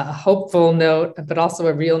a hopeful note, but also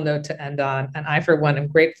a real note to end on. And I, for one, am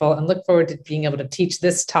grateful and look forward to being able to teach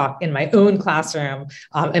this talk in my own classroom,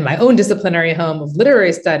 in my own disciplinary home of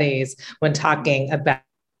literary studies when talking about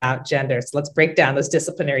gender. So let's break down those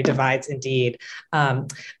disciplinary divides indeed.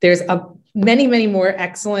 There's many, many more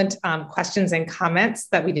excellent questions and comments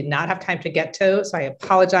that we did not have time to get to. So I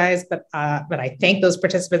apologize, but I thank those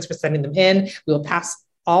participants for sending them in. We will pass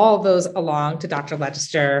all those along to Dr.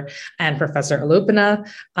 Legister and Professor Olupona.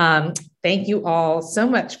 Thank you all so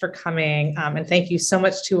much for coming. And thank you so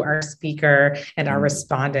much to our speaker and our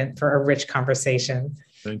respondent for a rich conversation.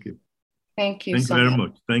 Thank you. Thank you. Thank you very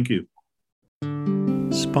much. Thank you.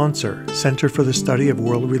 Sponsor, Center for the Study of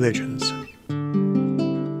World Religions.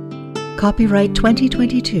 Copyright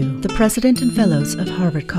 2022, the President and Fellows of Harvard College.